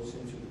in goes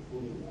into the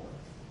cooling water.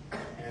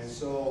 And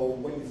so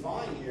what you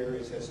find here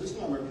is as this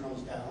number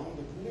comes down,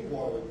 the cooling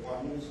water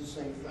requirement is the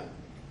same thing.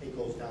 It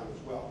goes down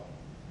as well.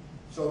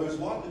 So there's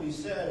a lot to be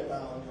said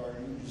about our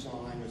new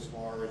design as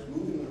far as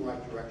moving in the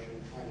right direction,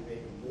 trying to make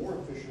it more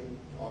efficient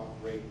to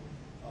operate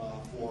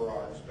for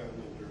our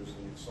experimenters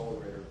and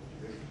accelerator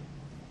division.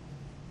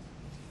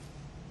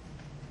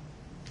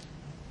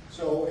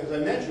 So as I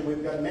mentioned,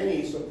 we've got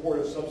many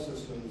supportive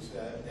subsystems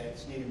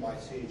that's needed by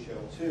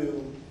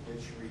CHL2,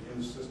 which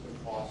reduce system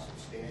costs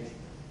substantially.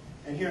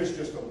 And here's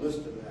just a list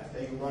of that.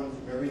 They run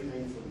from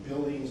everything from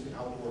buildings to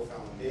outdoor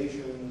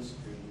foundations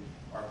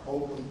to our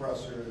cold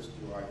compressors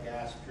to our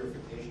gas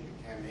purification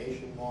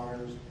contamination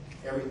monitors,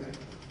 everything.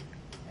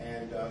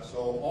 And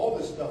so all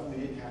this stuff we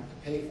didn't have to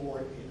pay for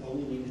it. It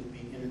only needed to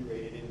be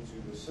integrated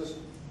into the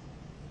system.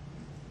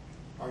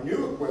 Our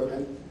new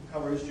equipment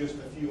covers just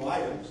a few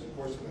items. Of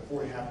course, in the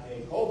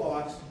 4.5K cold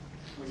box,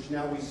 which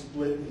now we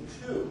split in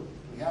two.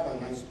 We have a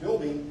nice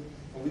building,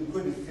 and we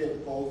couldn't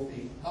fit both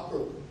the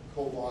upper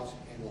cold box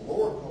and the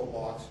lower cold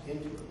box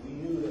into it. We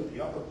knew that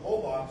the upper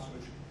cold box,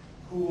 which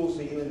cools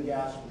the helium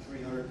gas from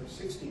 300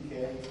 to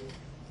 60K,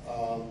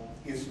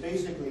 is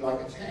basically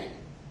like a tank.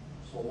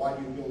 So why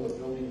do you build a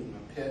building and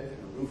a pit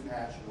and a roof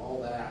hatch and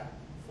all that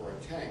for a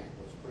tank?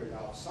 Let's put it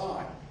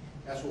outside.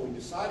 That's what we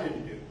decided to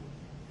do.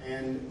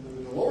 And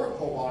with the lower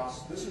cold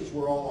box, this is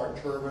where all our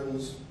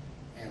turbines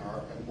and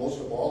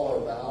most of all our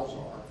valves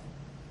are.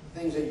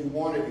 Things that you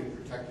want to be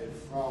protected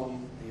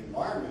from the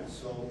environment.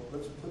 So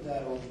let's put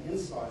that on the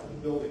inside of the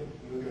building.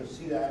 You're going to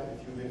see that in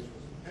a few minutes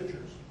with some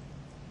pictures.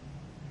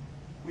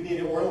 We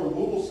need an oil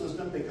removal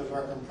system because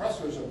our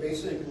compressors are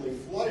basically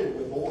flooded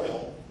with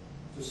oil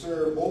to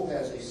serve both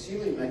as a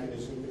sealing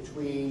mechanism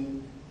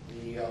between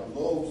the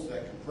lobes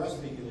that compress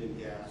the helium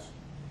gas.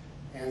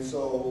 And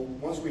so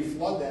once we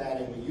flood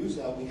that and we use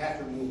that, we have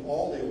to remove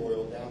all the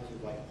oil down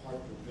to like a part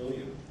per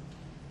billion.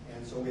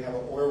 And so we have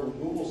an oil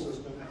removal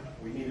system.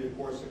 We needed, of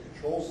course, a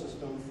control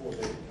system for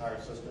the entire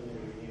system,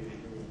 and we needed a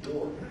human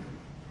door.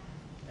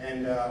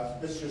 And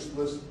this just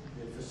lists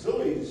the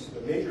facilities,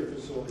 the major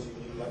facilities.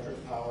 We need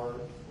electric power,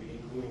 we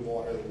need cooling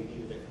water, and we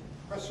needed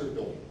a compressor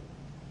building.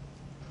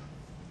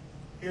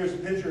 Here's a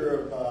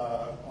picture of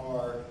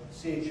our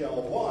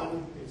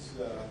CHL1. It's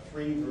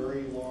 3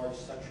 very large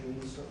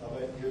sections of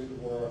it. Here's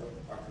where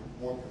our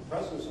more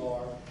compressors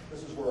are.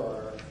 This is where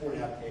our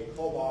 4.5K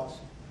cold box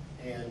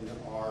and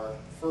our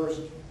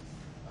first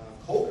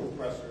cold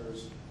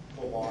compressors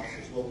cold box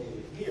is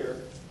located here.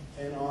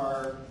 And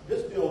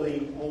this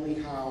building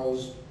only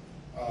housed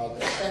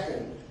the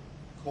second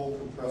cold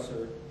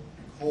compressor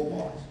cold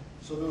box.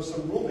 So there was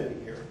some room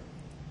in here.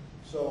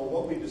 So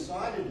what we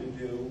decided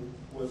to do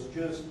was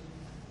just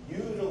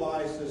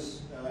utilize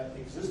this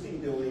existing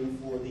building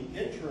for the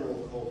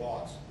internal cold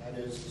box, that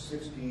is the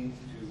 60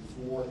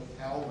 to 4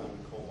 Kelvin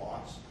cold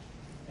box,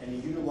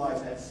 and to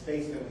utilize that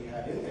space that we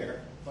had in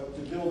there, but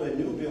to build a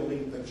new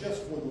building, but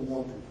just for the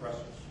warm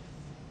compressors.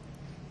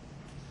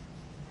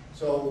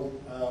 So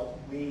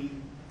we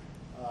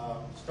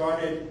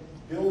started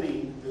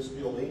building this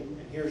building,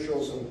 and here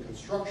shows some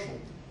construction.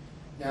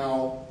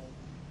 Now,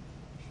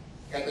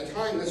 at the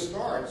time this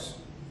starts,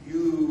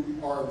 you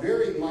are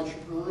very much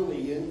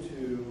early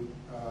into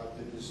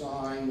the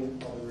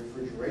design of the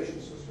refrigeration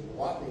system. A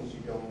lot of things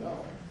you don't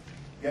know.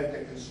 Yet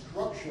the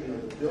construction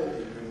of the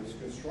building in this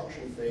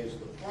construction phase of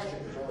the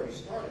project has already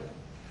started.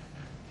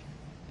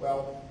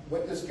 Well,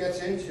 what this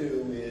gets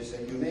into is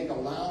that you make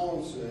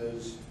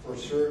allowances for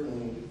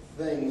certain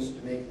things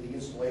to make the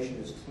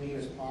installation as clean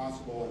as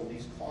possible and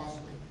least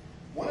costly.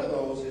 One of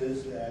those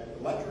is that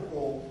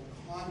electrical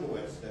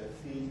conduits that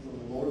feed from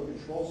the motor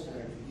control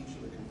center to each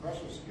of the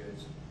compressor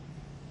skids,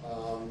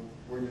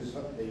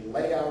 the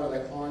layout of the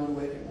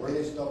conduit and where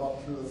they stub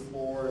up through the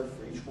floor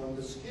for each one of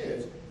the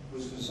skids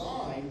was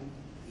designed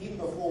even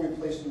before we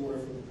placed the order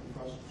for the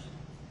compressors.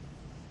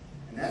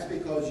 And that's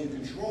because you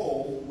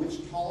control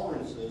which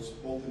tolerances,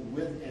 both in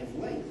width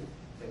and length,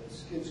 that the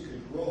skids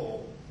could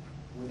grow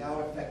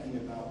without affecting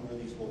about where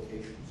these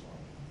locations are.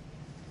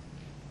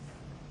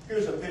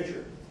 Here's a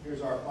picture.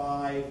 Here's our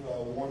 5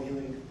 warm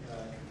helium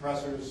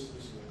compressors.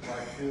 This is a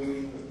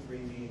cartoon, a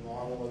 3D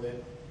model of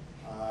it.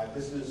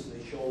 This is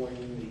showing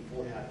the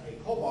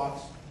 4.5K cold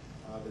box.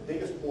 The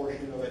biggest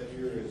portion of it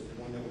here is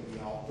the one that would be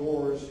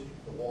outdoors.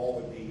 The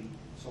wall would be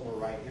somewhere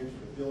right here to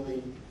the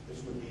building.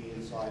 This would be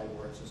inside of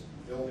our existing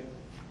building.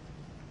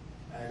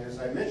 And as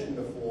I mentioned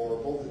before,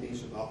 both of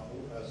these are about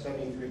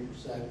 73%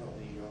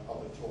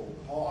 of the total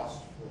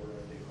cost for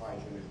the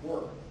cryogenic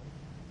work.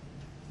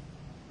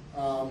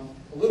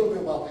 A little bit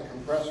about the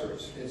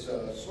compressors. It's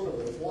a sort of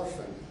an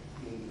orphan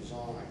in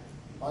design.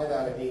 By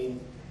that I mean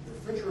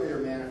refrigerator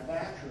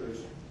manufacturers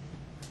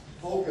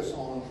focus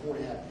on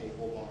 4.5K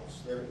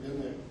cobots. They're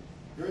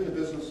in the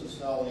business of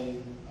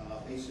selling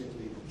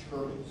basically the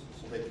turbines.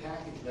 So they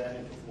package that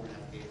into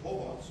 4.5K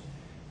cobots.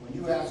 When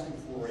you ask them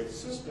for a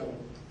system,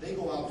 they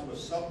go out to a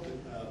sub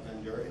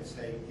vendor and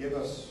say, give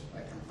us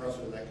a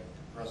compressor that can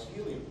compress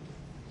helium.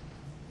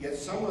 Yet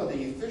some of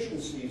the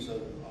efficiencies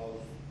of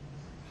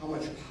how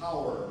much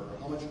power, or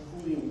how much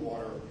cooling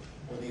water,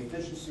 or the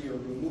efficiency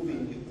of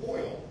removing the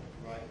oil,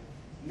 right,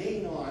 may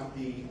not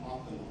be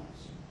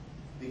optimized.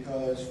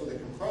 Because for the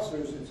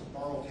compressors, it's a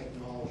borrowed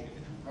technology.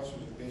 The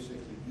compressors are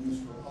basically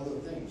used for other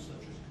things,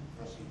 such as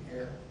compressing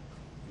air.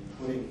 When you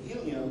put in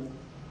helium,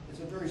 it's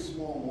a very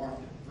small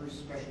market, very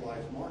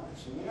specialized market.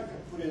 So we're not going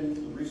to put in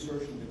the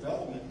research and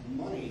development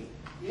money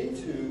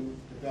into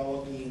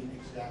developing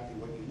exactly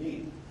what you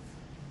need.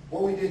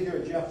 What we did here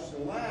at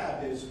Jefferson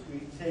Lab is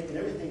we've taken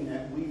everything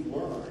that we've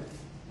learned,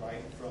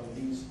 right, from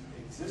these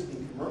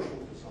existing commercial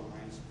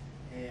designs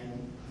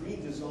and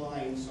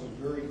redesigned some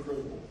very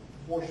critical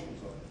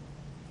portions of it.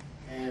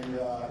 And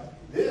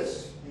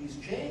these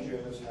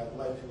changes have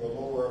led to a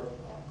lower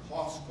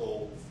cost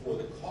goal for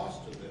the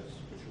cost of this,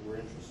 which we're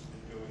interested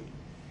in doing.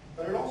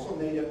 But it also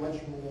made it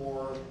much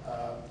more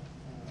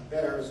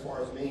better as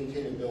far as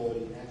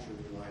maintainability and actual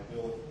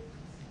reliability.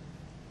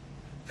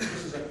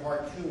 This is a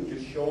cartoon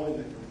just showing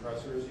the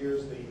compressors.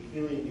 Here's the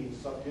helium being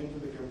sucked into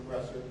the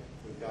compressor.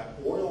 We've got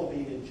oil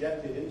being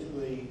injected into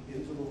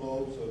the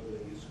lobes of the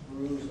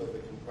screws of the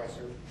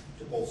compressor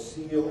to both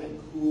seal and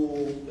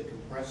cool the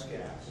compressed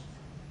gas.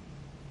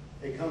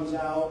 It comes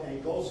out and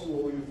it goes through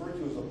what we refer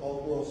to as a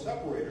bulk oil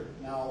separator.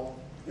 Now,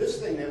 this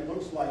thing that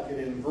looks like an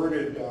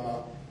inverted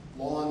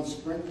lawn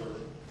sprinkler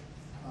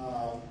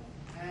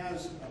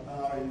has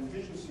about an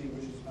efficiency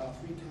which is about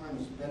 3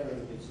 times better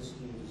than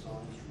existing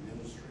designs from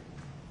industry.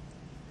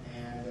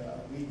 And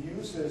we've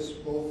used this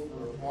both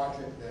for a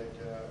project that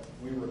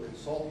we were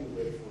consulting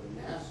with for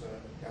NASA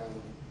down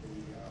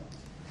in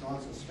the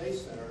Johnson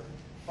Space Center,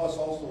 plus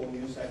also we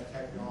use that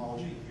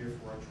technology here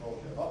for our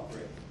 12-JEV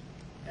upgrade.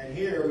 And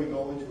here we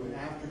go into an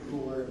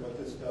aftercooler, and what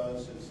this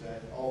does is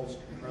that all this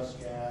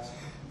compressed gas,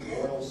 the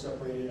oil is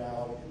separated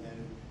out, and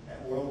then that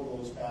oil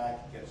goes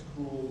back, gets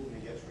cooled, and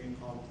it gets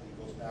repumped, and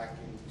it goes back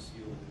into the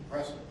seal of the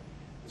compressor.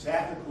 This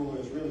aftercooler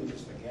is really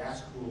just a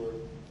gas cooler,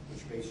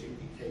 which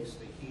basically takes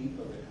the heat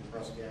of the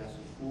compressed gas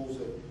and cools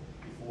it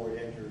before it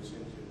enters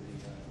into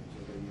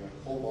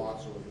the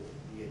cobots or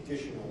the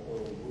additional oil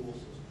removal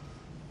system.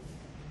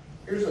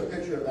 Here's a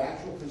picture of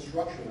actual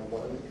construction of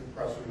one of the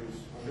compressors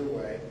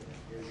underway.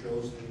 It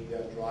shows the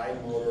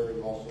drive motor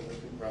and also the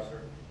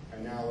compressor,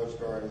 and now they're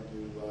starting to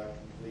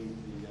complete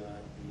the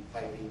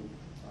piping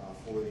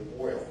for the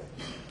oil.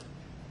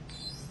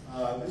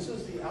 This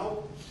is the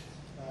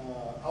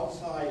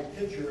outside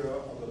picture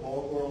of the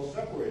bulk oil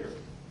separator.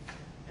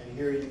 And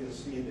here you can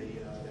see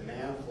the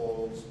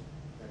manifolds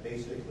that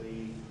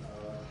basically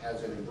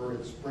has an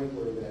inverted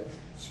sprinkler that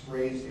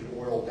sprays the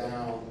oil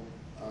down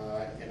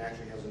and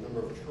actually has a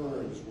number of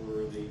turns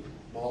where the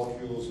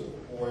molecules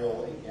of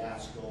oil and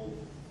gas go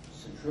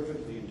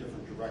centrifugally in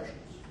different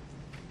directions.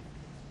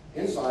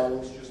 Inside it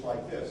looks just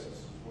like this. This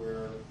is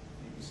where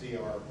you can see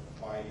our,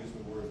 by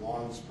using the word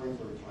lawn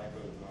sprinkler type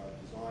of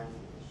design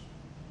for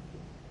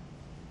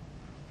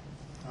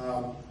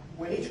this.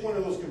 When each one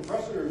of those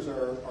compressors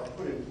are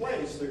put in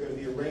place, they're going to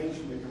be arranged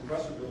in the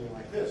compressor building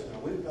like this. Now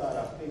we've got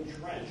a big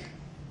trench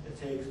that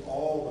takes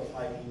all the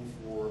piping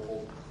for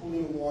both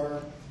cooling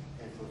water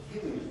and for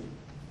helium,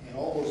 and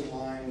all those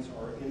lines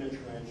are in a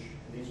trench,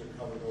 and these are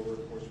covered over,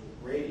 of course,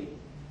 with grading.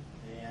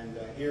 And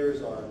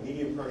here's our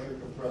medium pressure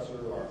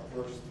compressor, our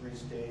first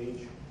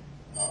stage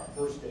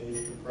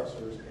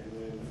compressors, and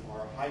then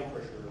our high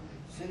pressure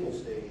single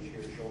stage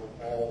here showing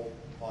all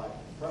 5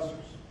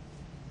 compressors.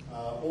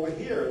 Over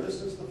here,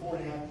 this is the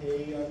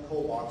 4.5K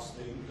cobots,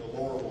 the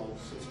lower one,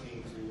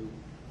 16 to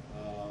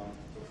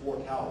the 4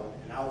 tower,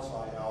 and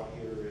outside out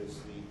here is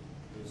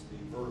the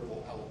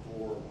vertical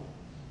outdoor one.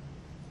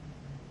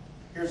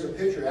 Here's a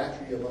picture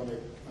actually of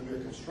under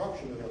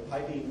construction of the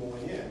piping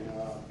going in.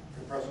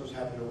 Compressors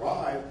haven't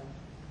arrived,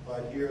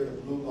 but here the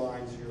blue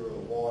lines here are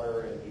the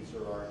water, and these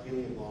are our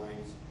helium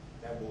lines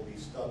that will be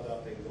stubbed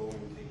up and go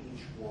into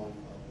each one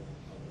of the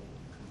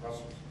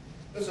compressors.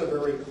 This is a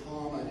very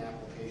common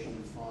application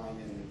you find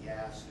in the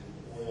gas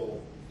and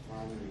oil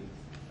refinery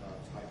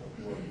type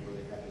of work where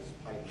they have this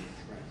piping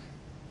trench.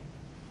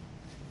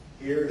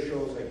 Here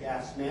shows a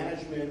gas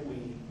management.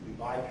 We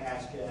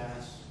bypass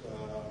gas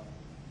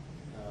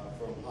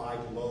from high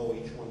to low,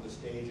 each one of the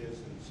stages,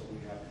 and so we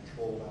have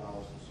control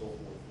valves and so forth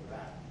for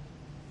that.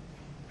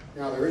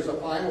 Now there is a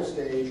final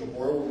stage of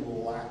oil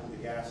removal after the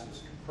gas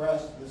is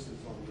compressed. This is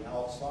on the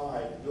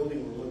outside. The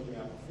building we're looking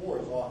at before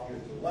is off here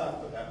to the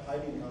left, but that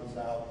piping comes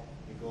out.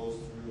 It goes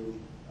through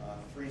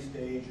 3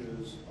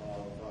 stages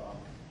of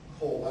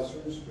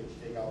coalescers, which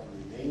take out the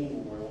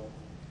remaining oil.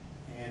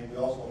 And we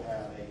also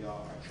have a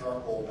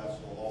charcoal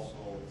vessel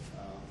also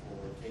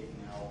for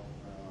taking out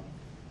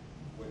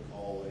what we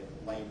call a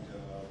light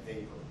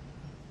vapor.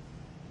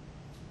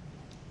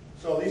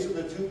 So these are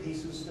the 2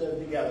 pieces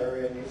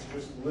together, and it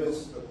just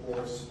lists, of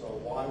course,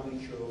 why we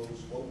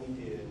chose what we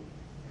did,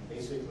 and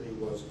basically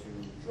was to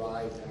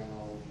drive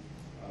down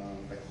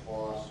the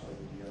cost of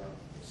the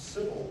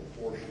civil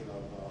portion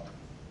of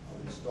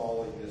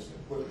installing this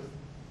equipment.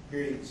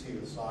 Here you can see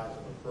the size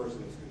of a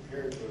person as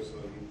compared to it, so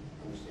you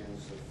understand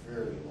this is a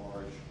fairly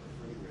large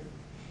refrigerator.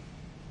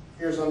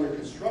 Here's under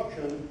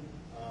construction.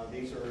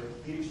 These are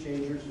heat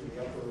exchangers in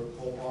the upper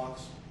coal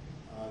box.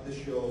 This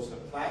shows the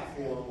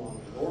platform on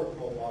the lower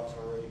coal box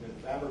already been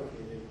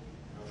fabricated.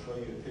 And I'll show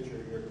you a picture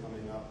here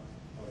coming up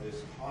of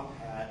this top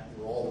hat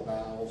where all the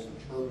valves and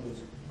turbines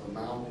are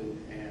mounted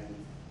and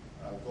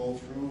go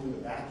through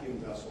the vacuum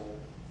vessel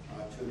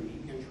to the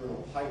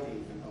internal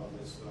piping of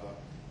this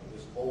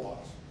coal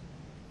box.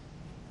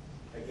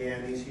 Again,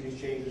 these heat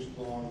exchangers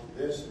belong to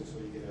this, and so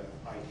you get an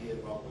idea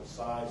about what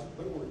size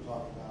equipment we're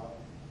talking about.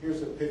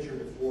 Here's a picture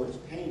before it's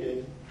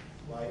painted,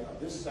 right, of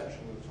this section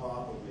of the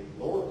top of the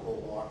lower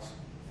coal box,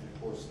 and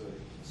of course the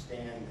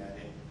stand that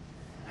it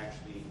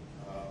actually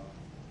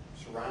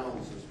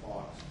surrounds this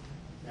box.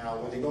 Now,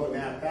 when they go to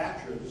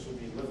manufacture, this will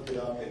be lifted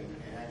up and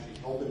actually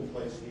held in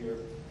place here,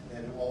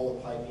 and then all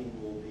the piping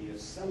will be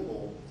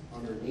assembled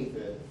underneath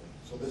it.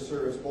 So this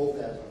serves both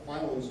as a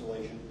final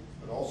installation,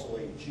 but also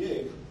a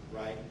jig,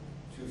 right,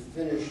 to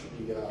finish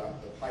the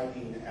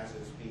piping as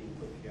it's being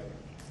put together.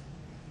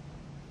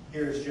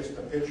 Here's just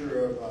a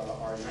picture of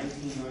our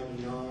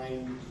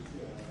 1999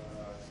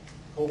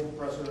 coal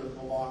compressor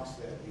coal box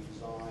that we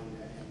designed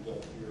and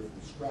built here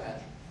from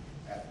scratch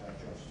at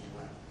Jefferson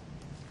Lab.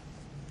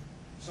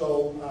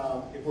 So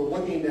if we're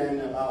looking then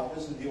about,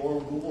 this is the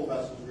oil Google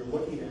vessels we're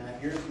looking at.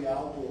 Here's the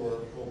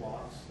outdoor coal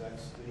box.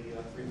 That's the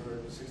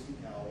 360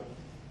 caliber.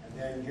 And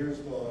then here's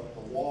the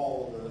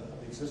wall of the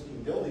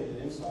existing building, and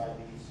inside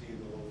you can see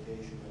the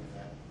location of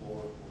that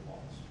lower coal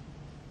box.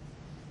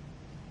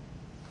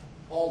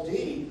 Hall D,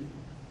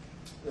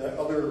 the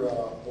other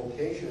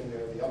location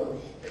there, the other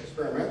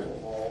experimental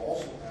hall,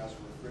 also has a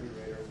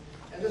refrigerator.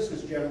 And this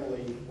is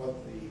generally what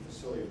the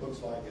facility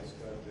looks like. It's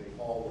got the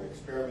hall where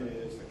experiment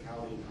is, the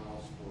counting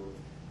house for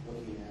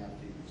looking at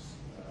these,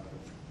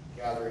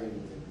 gathering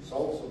the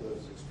results of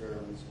those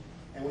experiments.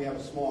 And we have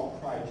a small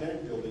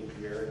cryogenic building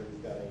here, and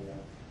we've got a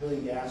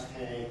helium gas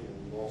tank,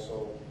 and we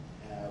also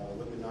have a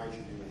liquid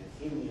nitrogen and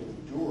helium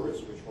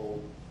dewars, which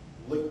hold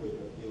liquid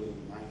of helium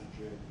and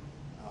nitrogen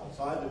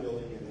outside the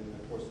building, and then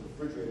of course the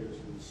refrigerators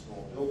in the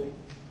small building.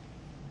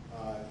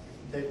 If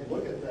you take a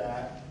look at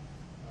that,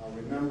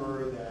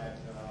 remember that,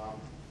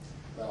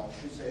 well, I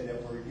should say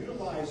that we're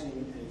utilizing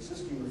an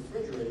existing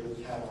refrigerator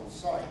we had on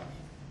site.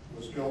 It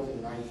was built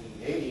in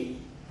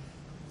 1980.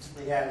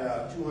 They had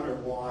a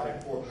 200-watt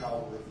and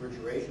 4-caliber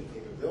refrigeration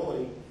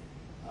capability.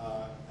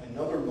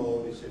 Another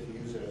mode is if you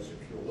use it as a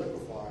pure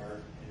liquefier,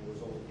 and it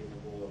was only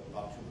capable of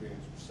about 2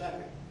 grams per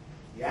second.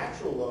 The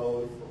actual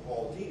load for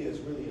Hall D is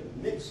really a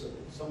mix of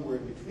it, somewhere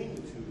in between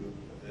the two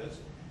of this,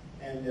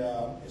 and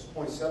it's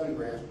 0.7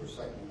 grams per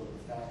second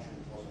liquefaction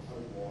plus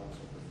 100 watts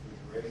of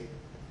refrigeration.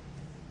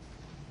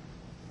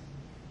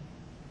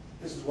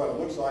 This is what it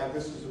looks like.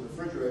 This is the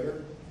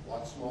refrigerator, a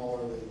lot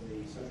smaller than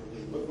the central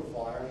heat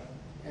liquefier,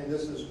 and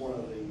this is one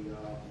of the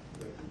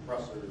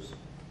compressors,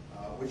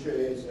 which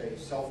is a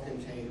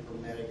self-contained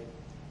hermetic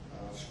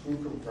screw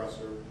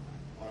compressor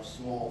on a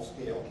small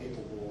scale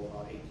capable of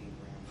about 18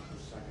 grams per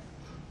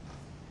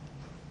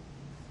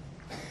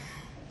second.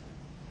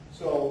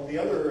 So the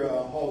other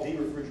Hall D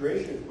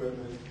refrigeration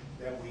equipment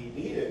that we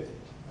needed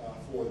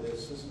for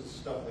this is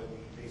stuff that we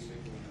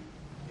basically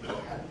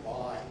had to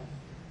buy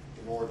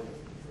in order to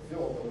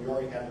fulfill it, but we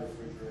already had the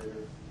refrigerator,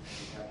 and we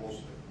had most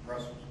of the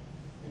compressors.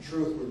 In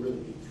truth, we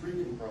really need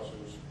 3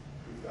 compressors.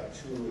 We've got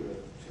 2 of the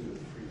 3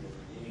 that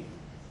we need.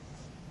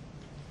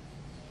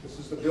 This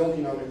is the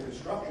building under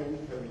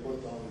construction that we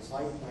looked on the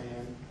site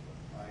plan.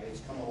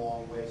 It's come a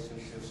long way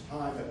since this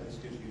time, but this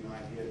gives you an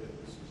idea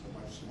that this is a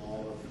much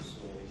smaller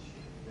facility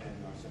than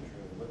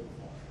Central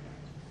Liquefier.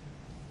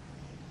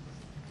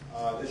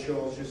 This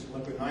shows just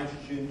liquid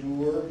nitrogen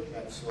dewar.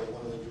 That's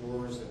one of the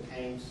dewars, the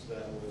tanks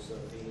that was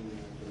being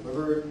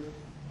delivered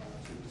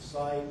to the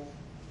site.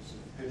 This is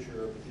a picture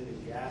of the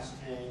helium gas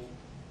tank,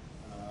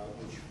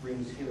 which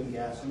brings helium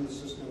gas into the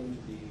system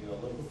to be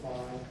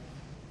liquefied.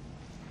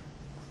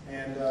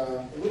 And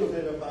a little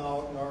bit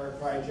about our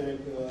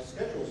cryogenic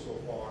schedule so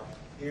far.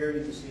 Here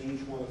you can see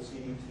each one of the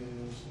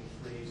CD2s,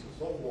 CD3s, and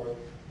so forth.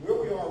 Where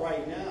we are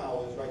right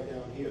now is right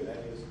down here.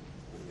 That is,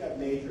 we've got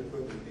major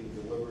equipment being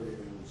delivered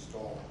and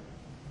installed.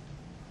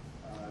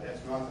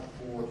 That's not the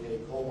 4K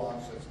coal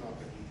box, that's not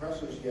the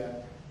compressors yet,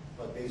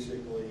 but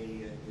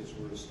basically as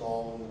we're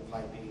installing the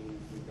piping,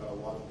 we've got a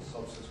lot of the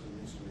subsystem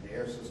instrument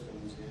air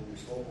systems in and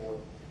so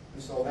forth.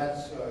 And so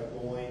that's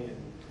going, and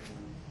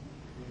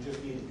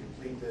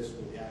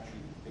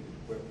actually big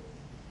equipment.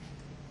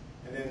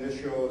 And then this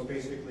shows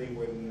basically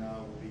when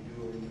we'll be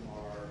doing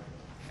our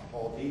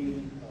Hall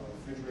D,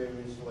 refrigerator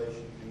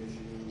installation,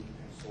 commissioning,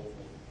 and so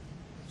forth.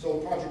 So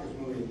the project is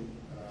moving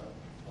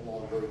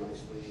along very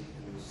nicely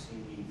in the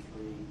CD3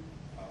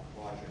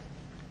 project.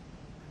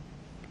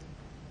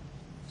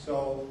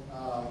 So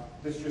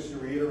this just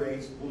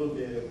reiterates a little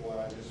bit of what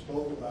I just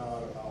spoke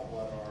about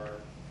what our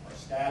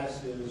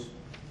status is.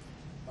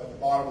 But the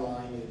bottom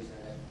line is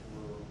that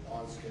we're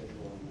on schedule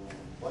and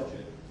we're on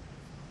budget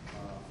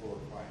for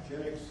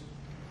Cryogenics.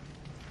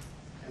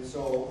 And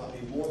so I'll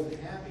be more than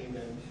happy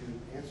then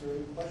to answer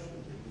any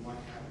questions that you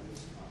might have at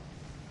this time.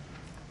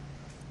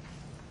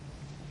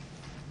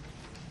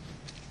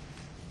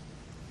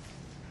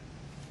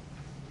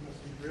 You must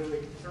be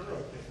really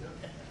thorough,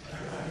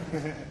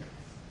 didn't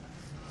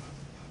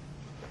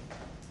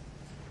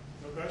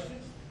No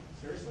questions?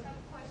 Seriously? I have a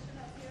question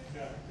up here.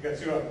 Yeah, we got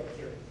two of them,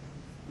 sure.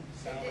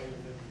 Sally and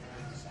then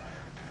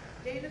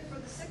Data for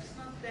the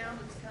 6-month down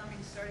that's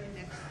coming starting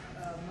next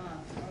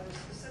month, are there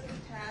specific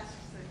tasks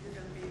that you're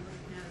going to be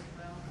looking at as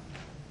well?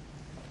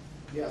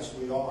 Yes,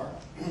 we are.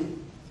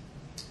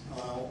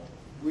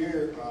 We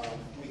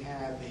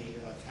have the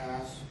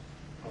task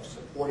of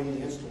supporting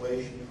the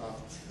installation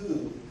of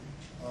 2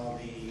 of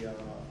the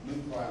new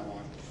cryo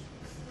modules.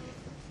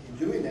 In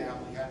doing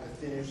that, we have to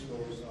finish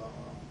those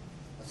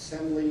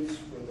assemblies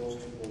for those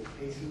 2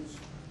 locations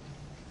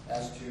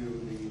as to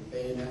the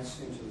bayonets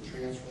into the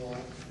transfer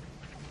line.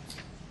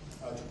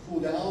 To cool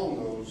down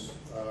those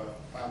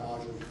cryo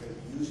modules, we're going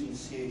to be using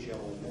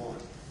CHL-1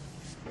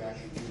 to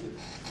actually do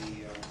the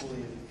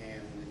cooling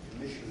and the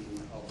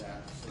commissioning of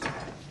that system.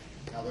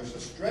 Now, there's a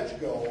stretch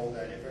goal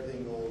that if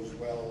everything goes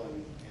well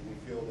and we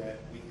feel that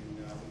we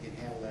can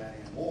handle that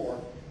and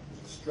more,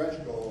 there's a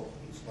stretch goal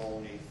of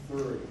installing a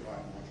 3rd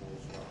cryo module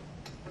as well.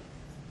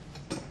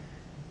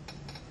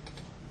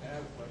 I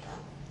have a question.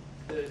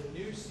 The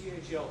new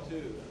CHL2,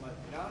 did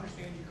I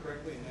understand you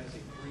correctly, and that's a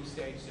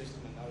 3-stage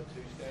system and not a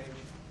 2-stage?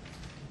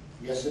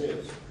 Yes, it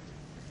is.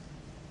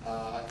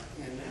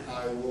 And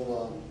I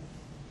will,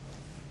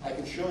 I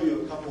can show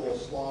you a couple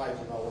of slides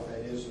about what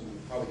that is, and we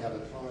probably have the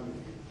time.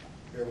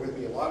 Bear with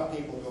me. A lot of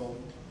people don't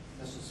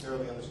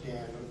necessarily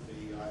understand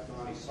the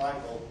Donny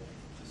cycle,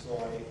 so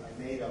I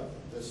made up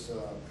this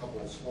couple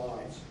of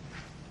slides.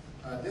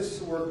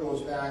 This work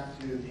goes back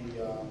to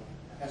the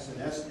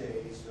SNS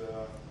days,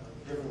 a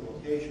different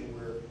location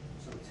where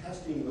some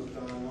testing was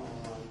done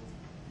on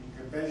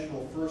the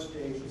conventional 1st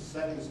stage and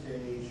 2nd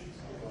stage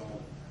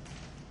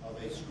of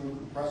a screw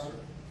compressor.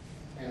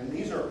 And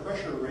these are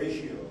pressure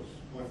ratios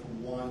going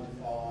from 1 to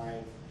 5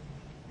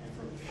 and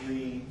from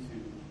 3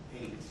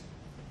 to 8.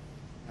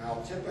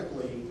 Now,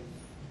 typically,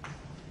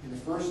 in the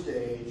 1st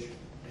stage,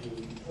 the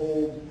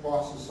old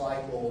process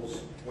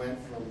cycles went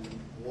from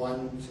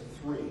 1 to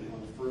 3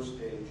 on the 1st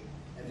stage,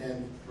 and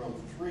then from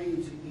 3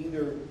 to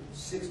either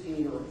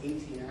 16 or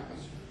 18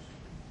 atmospheres.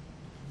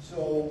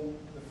 So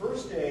the 1st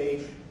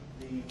stage,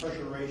 the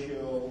pressure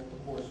ratio,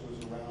 of course,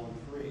 was around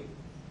 3.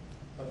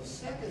 But the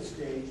 2nd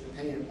stage,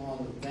 depending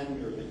upon the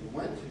vendor that you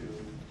went to,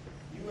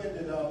 you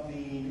ended up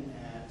being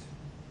at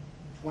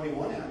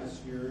 21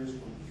 atmospheres.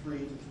 From 3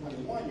 to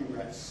 21, you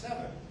were at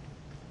 7.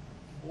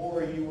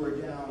 Or you were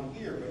down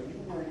here, but you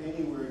weren't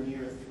anywhere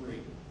near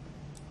 3.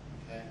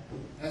 Okay?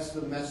 That's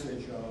the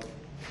message of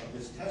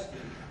this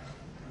testing,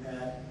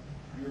 that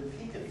your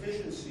peak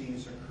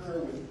efficiencies occur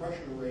with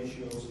pressure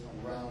ratios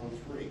around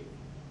 3.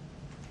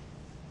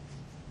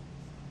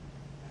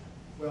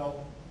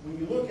 Well, when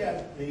you look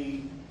at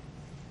the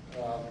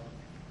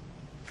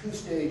 2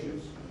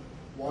 stages,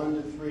 1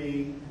 to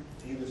 3,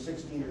 either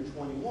 16 or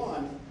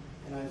 21,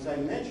 and as I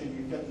mentioned,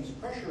 you've got these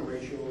pressure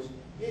ratios,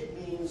 it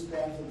means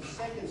that for the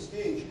 2nd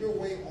stage, you're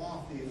way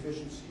off the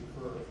efficiency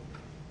curve.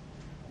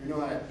 You're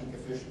not at peak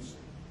efficiency.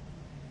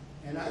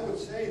 And I would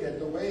say that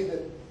the way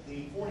that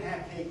the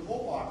 4.5K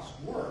cold box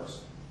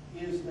works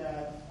is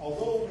that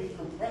although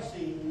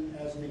recompressing,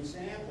 as an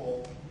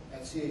example,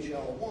 at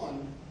CHL1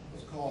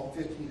 was called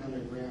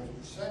 1,500 grams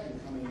per second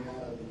coming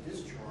out of the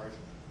discharge,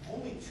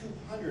 only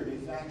 200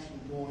 is actually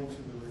going to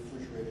the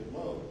refrigerated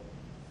load.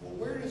 Well,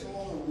 where does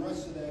all the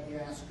rest of that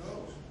gas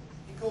go?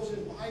 It goes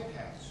in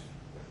bypass.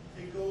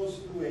 It goes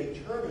through a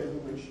turbine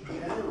which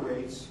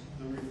generates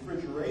the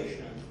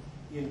refrigeration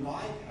in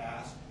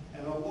bypass,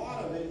 and a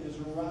lot of it is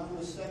around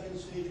the 2nd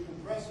stage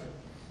compressor.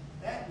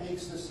 That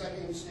makes the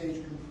 2nd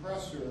stage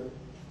compressor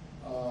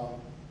the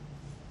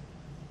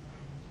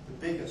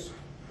biggest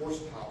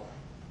horsepower.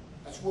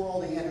 That's where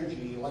all the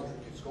energy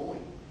electric is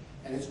going.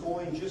 And it's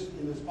going just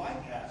in this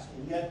bypass.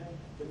 And yet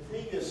the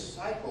previous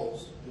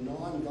cycles, the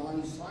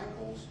non-Donny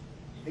cycles,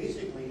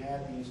 basically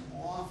had these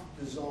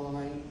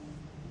off-design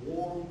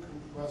warm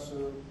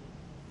compressor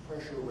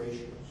pressure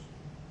ratios.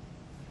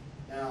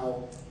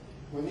 Now,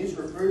 when these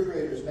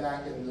refrigerators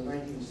back in the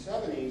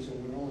 1970s,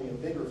 and when only a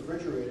big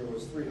refrigerator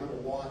was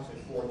 300 watts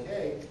at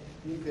 4K,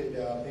 you could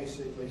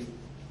basically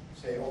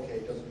say, okay,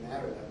 it doesn't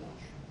matter that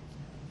much.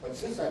 But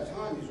since that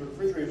time, these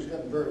refrigerators have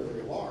gotten very,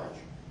 very large.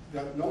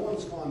 No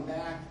one's gone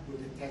back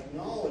with the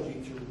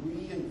technology to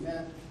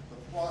reinvent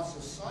the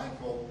process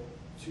cycle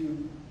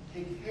to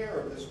take care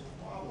of this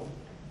problem.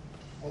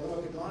 Although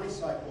what the Ghani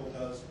cycle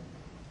does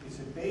is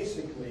it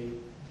basically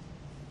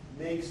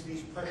makes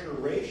these pressure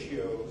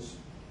ratios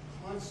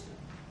constant.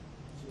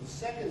 So the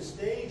second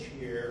stage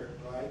here,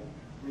 right,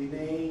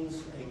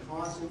 remains a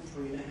constant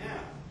 3.5.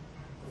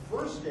 The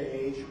first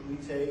stage we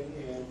take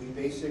and we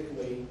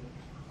basically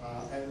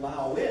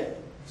allow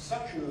it,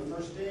 suction of the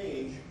first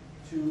stage,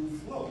 to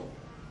float.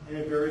 And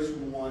it varies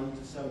from 1 to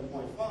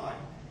 7.5.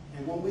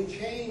 And when we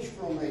change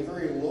from a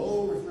very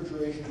low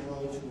refrigeration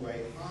load to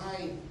a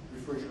high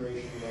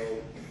refrigeration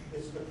load,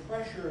 it's the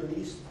pressure in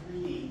these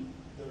three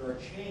that are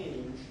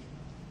changed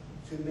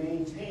to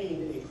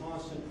maintain a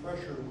constant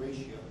pressure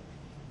ratio.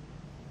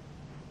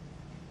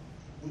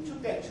 We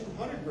took that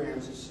 200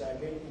 grams a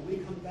second and we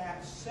come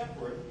back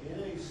separate in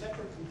a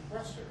separate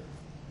compressor,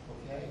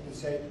 okay, and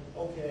say,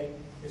 okay,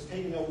 it's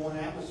taking out 1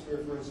 atmosphere,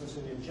 for instance,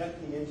 and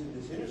injecting into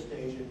this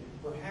interstage, and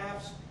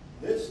perhaps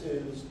this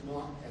is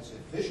not as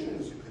efficient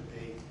as it could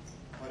be,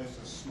 but it's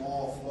a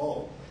small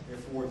flow.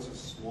 Therefore, it's a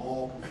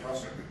small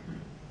compressor.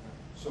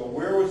 So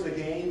where was the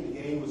gain? The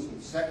gain was in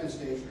the second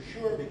stage for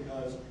sure,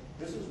 because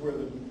this is where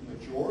the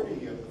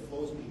majority of the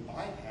flow is being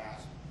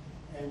bypassed,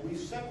 and we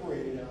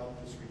separated out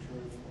this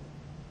return flow.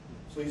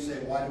 So you say,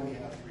 why do we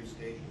have 3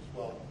 stages?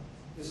 Well,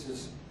 this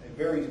is a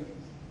very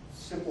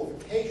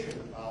simplification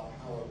about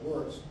how it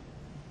works,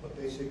 but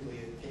basically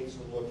it takes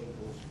a look and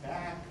goes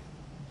back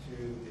to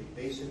the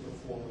basic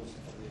performance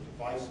of the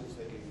devices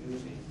that you're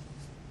using,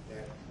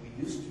 that we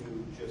used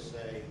to just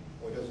say,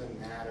 well, it doesn't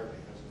matter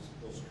because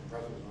those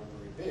compressors aren't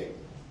very big.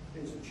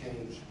 Things have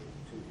changed with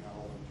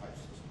 2-gallon type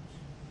systems.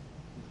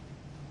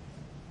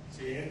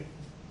 See,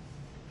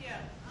 Yeah,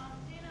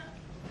 Dana,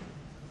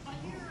 on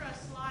your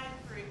slide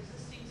for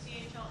existing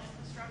CHL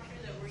infrastructure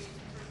that we're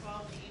using for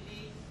 12 GeV,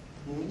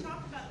 you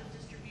talked about the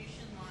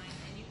distribution line,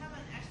 and you have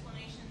an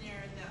explanation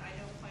there that I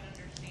don't quite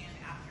understand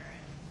after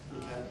it.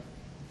 Okay.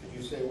 Could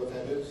you say what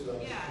that is?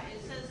 Yeah,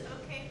 it says,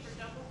 okay for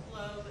double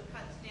flow, but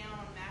cuts down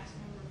on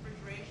maximum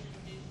refrigeration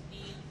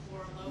need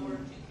for lower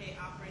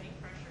 2K operating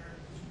pressure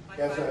by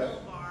 5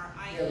 millibar,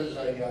 i.e. Yeah, there's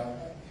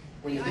a,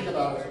 when you think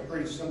about it, it's a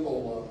pretty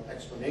simple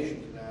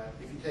explanation to that.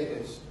 If you take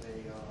a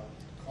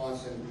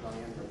constant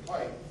diameter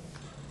pipe,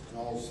 and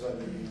all of a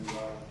sudden you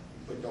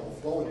put double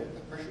flow in it,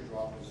 the pressure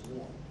drop is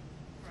more.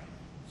 Right.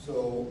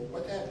 So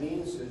what that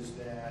means is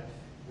that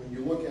when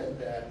you look at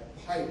that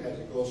pipe as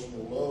it goes from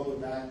the load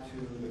back to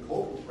the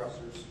cold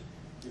compressors,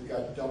 you've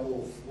got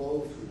double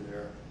flow through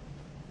there.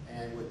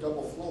 And with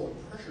double flow,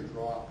 the pressure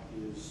drop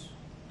is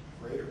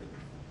greater.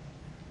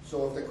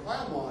 So if the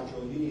cryo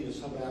module, you need a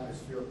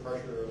sub-atmospheric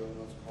pressure of,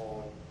 let's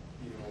call it,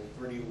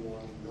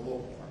 31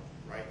 millibar,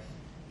 right?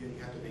 You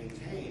have to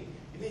maintain.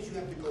 It means you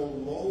have to go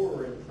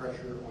lower in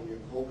pressure on your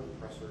cold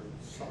compressor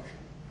suction.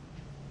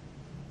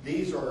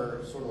 These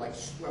are sort of like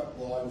swept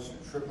volume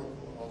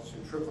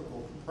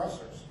centrifugal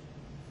compressors.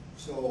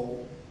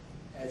 So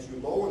as you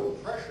lower the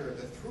pressure,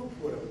 the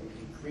throughput of them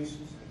decreases,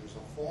 and there's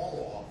a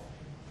fall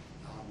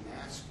off on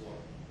mass flow,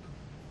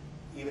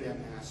 even at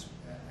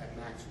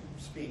maximum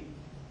speed.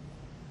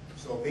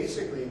 So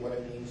basically what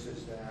it means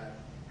is that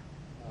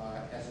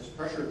as this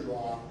pressure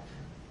drop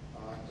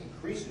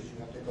increases, you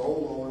have to go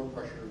lower in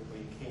pressure, but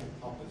you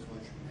can't pump as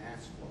much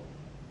mass flow.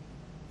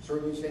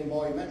 Certainly staying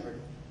volumetric,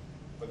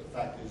 but the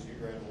fact is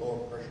you're at a lower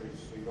pressure,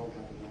 so you don't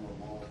have the number of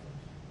molecules.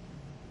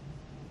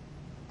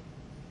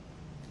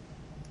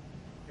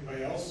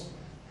 anybody else?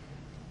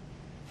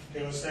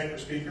 Okay, let's thank our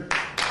speaker.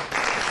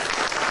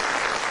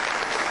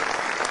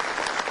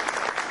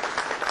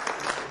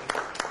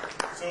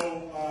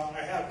 So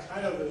I have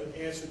kind of an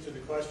answer to the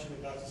question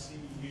about the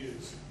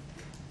CEUs.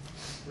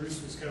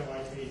 Bruce was kind of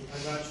like me.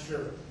 I'm not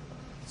sure.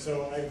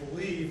 So I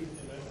believe,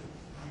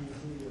 and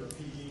you who are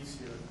PEs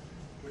here,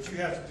 what you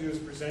have to do is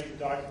present your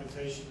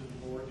documentation to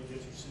the board to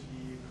get your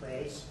CEU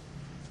credits.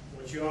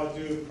 What you ought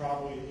to do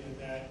probably in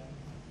that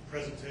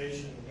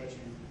presentation of what you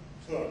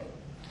took,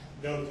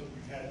 note that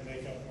you had to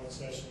make up one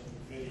session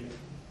of the video.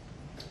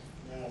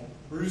 Now,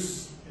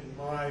 Bruce, in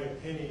my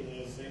opinion,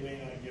 is they may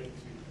not give it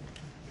to you.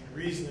 And the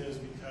reason is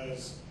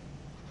because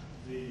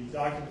the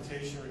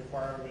documentation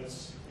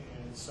requirements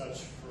and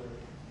such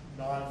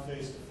for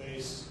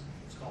non-face-to-face,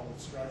 it's called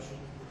instruction,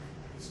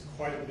 is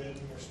quite a bit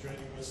more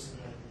strenuous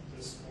than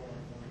this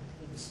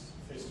this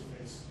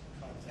face-to-face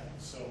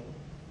contact. So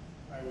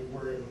I would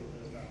worry a little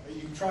bit about it. But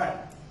you can try it.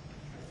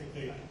 I think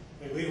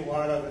they leave a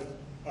lot of it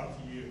up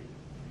to you.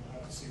 You'll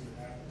have to see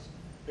what happens.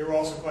 They were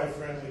also quite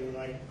friendly when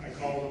I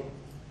called them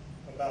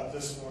about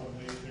this one.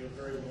 They were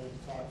very willing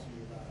to talk to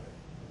you about it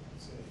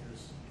and say,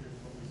 here's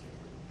what we think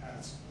would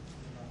pass,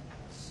 not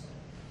pass. So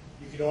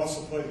you could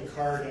also play the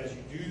card as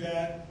you do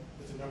that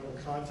with the number of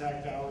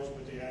contact hours,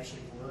 but they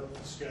actually were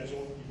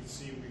scheduled. You can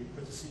see we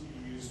put the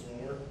CEUs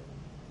lower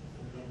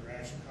than the number of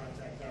actual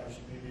contact hours.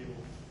 You may be able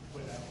to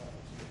play that one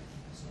too.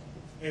 So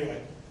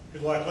anyway,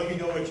 good luck. Let me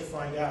know what you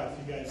find out.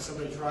 If you guys,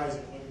 somebody tries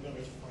it, let me know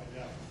what you find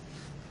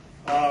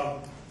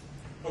out.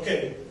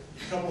 Okay,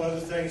 a couple other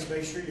things.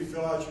 Make sure you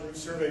fill out your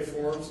survey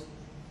forms.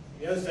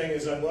 The other thing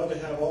is I'd love to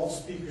have all the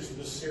speakers of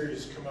this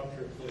series come up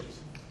here,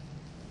 please.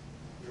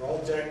 You're all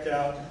decked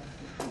out.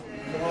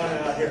 Come on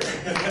out here.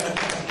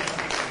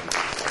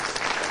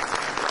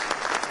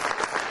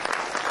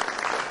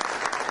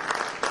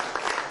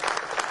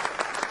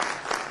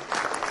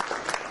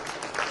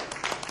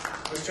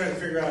 I was trying to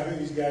figure out who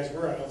these guys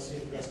were. I don't see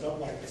them dressed up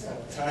like this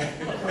all the time.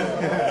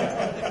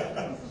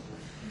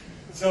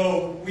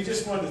 So we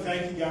just wanted to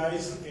thank you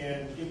guys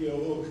and give you a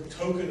little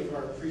token of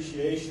our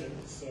appreciation.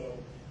 So,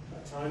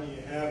 Tanya,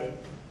 you have it.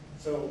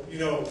 So, you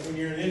know, when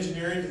you're in an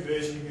engineering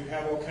division, you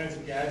have all kinds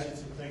of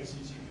gadgets and things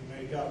that you can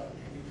make up. We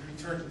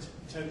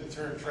tend to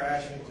turn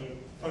trash into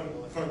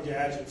fun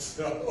gadgets,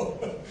 so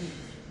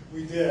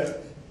we did.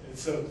 And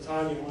so,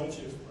 Tanya, why don't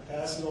you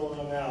pass it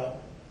on out?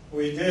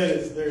 What we did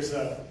is there's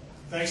a,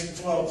 thanks to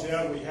 12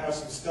 JLab, we have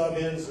some stub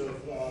ends of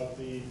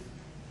the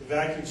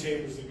vacuum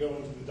chambers that go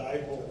into the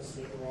dipoles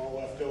that were all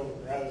left over.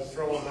 Rather than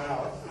throw them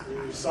out, we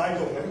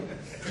recycled them.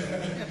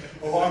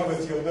 Along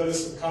with, you'll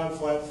notice some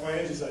conflat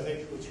flanges, I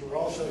think, which were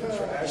also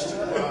trashed.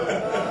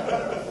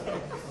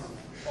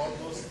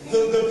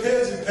 The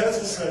pins and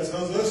pencil sets,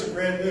 those are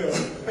brand new.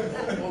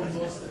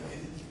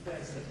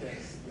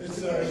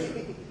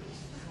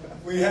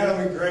 We had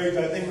them engraved.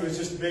 I think it was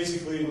just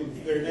basically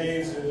their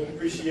names and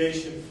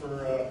appreciation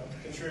for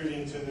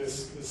contributing to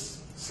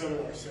this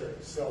seminar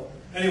series. So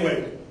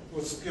anyway,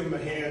 let's give them a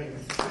hand.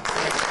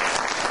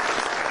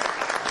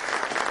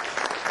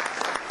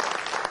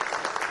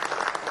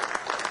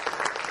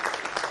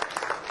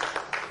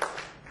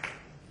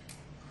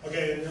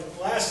 Okay, and the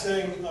last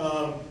thing,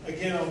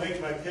 again, I'll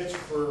make my pitch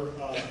for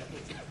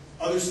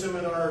other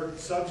seminar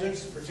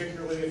subjects,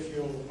 particularly if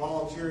you'll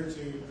volunteer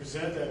to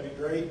present, that'd be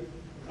great.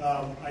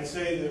 I'd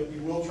say that we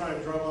will try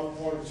and drum up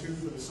 1 or 2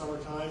 for the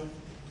summertime.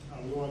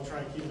 We want to try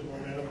and keep the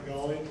momentum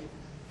going.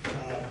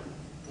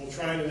 We'll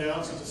try and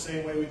announce it the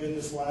same way we did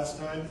this last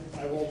time.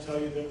 I won't tell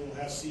you that we'll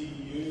have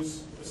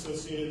CEUs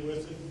associated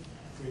with it.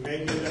 We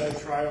may give that a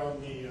try on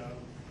the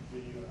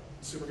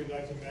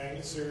superconducting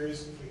magnet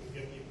series if we can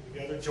get people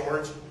together.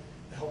 George, to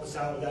help us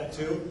out with that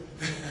too.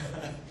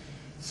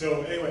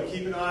 So anyway,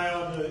 keep an eye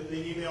on the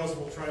emails and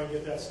we'll try and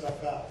get that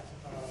stuff out.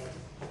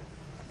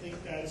 I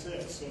think that's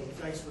it. So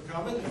thanks for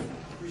coming.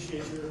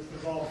 Appreciate your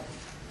involvement.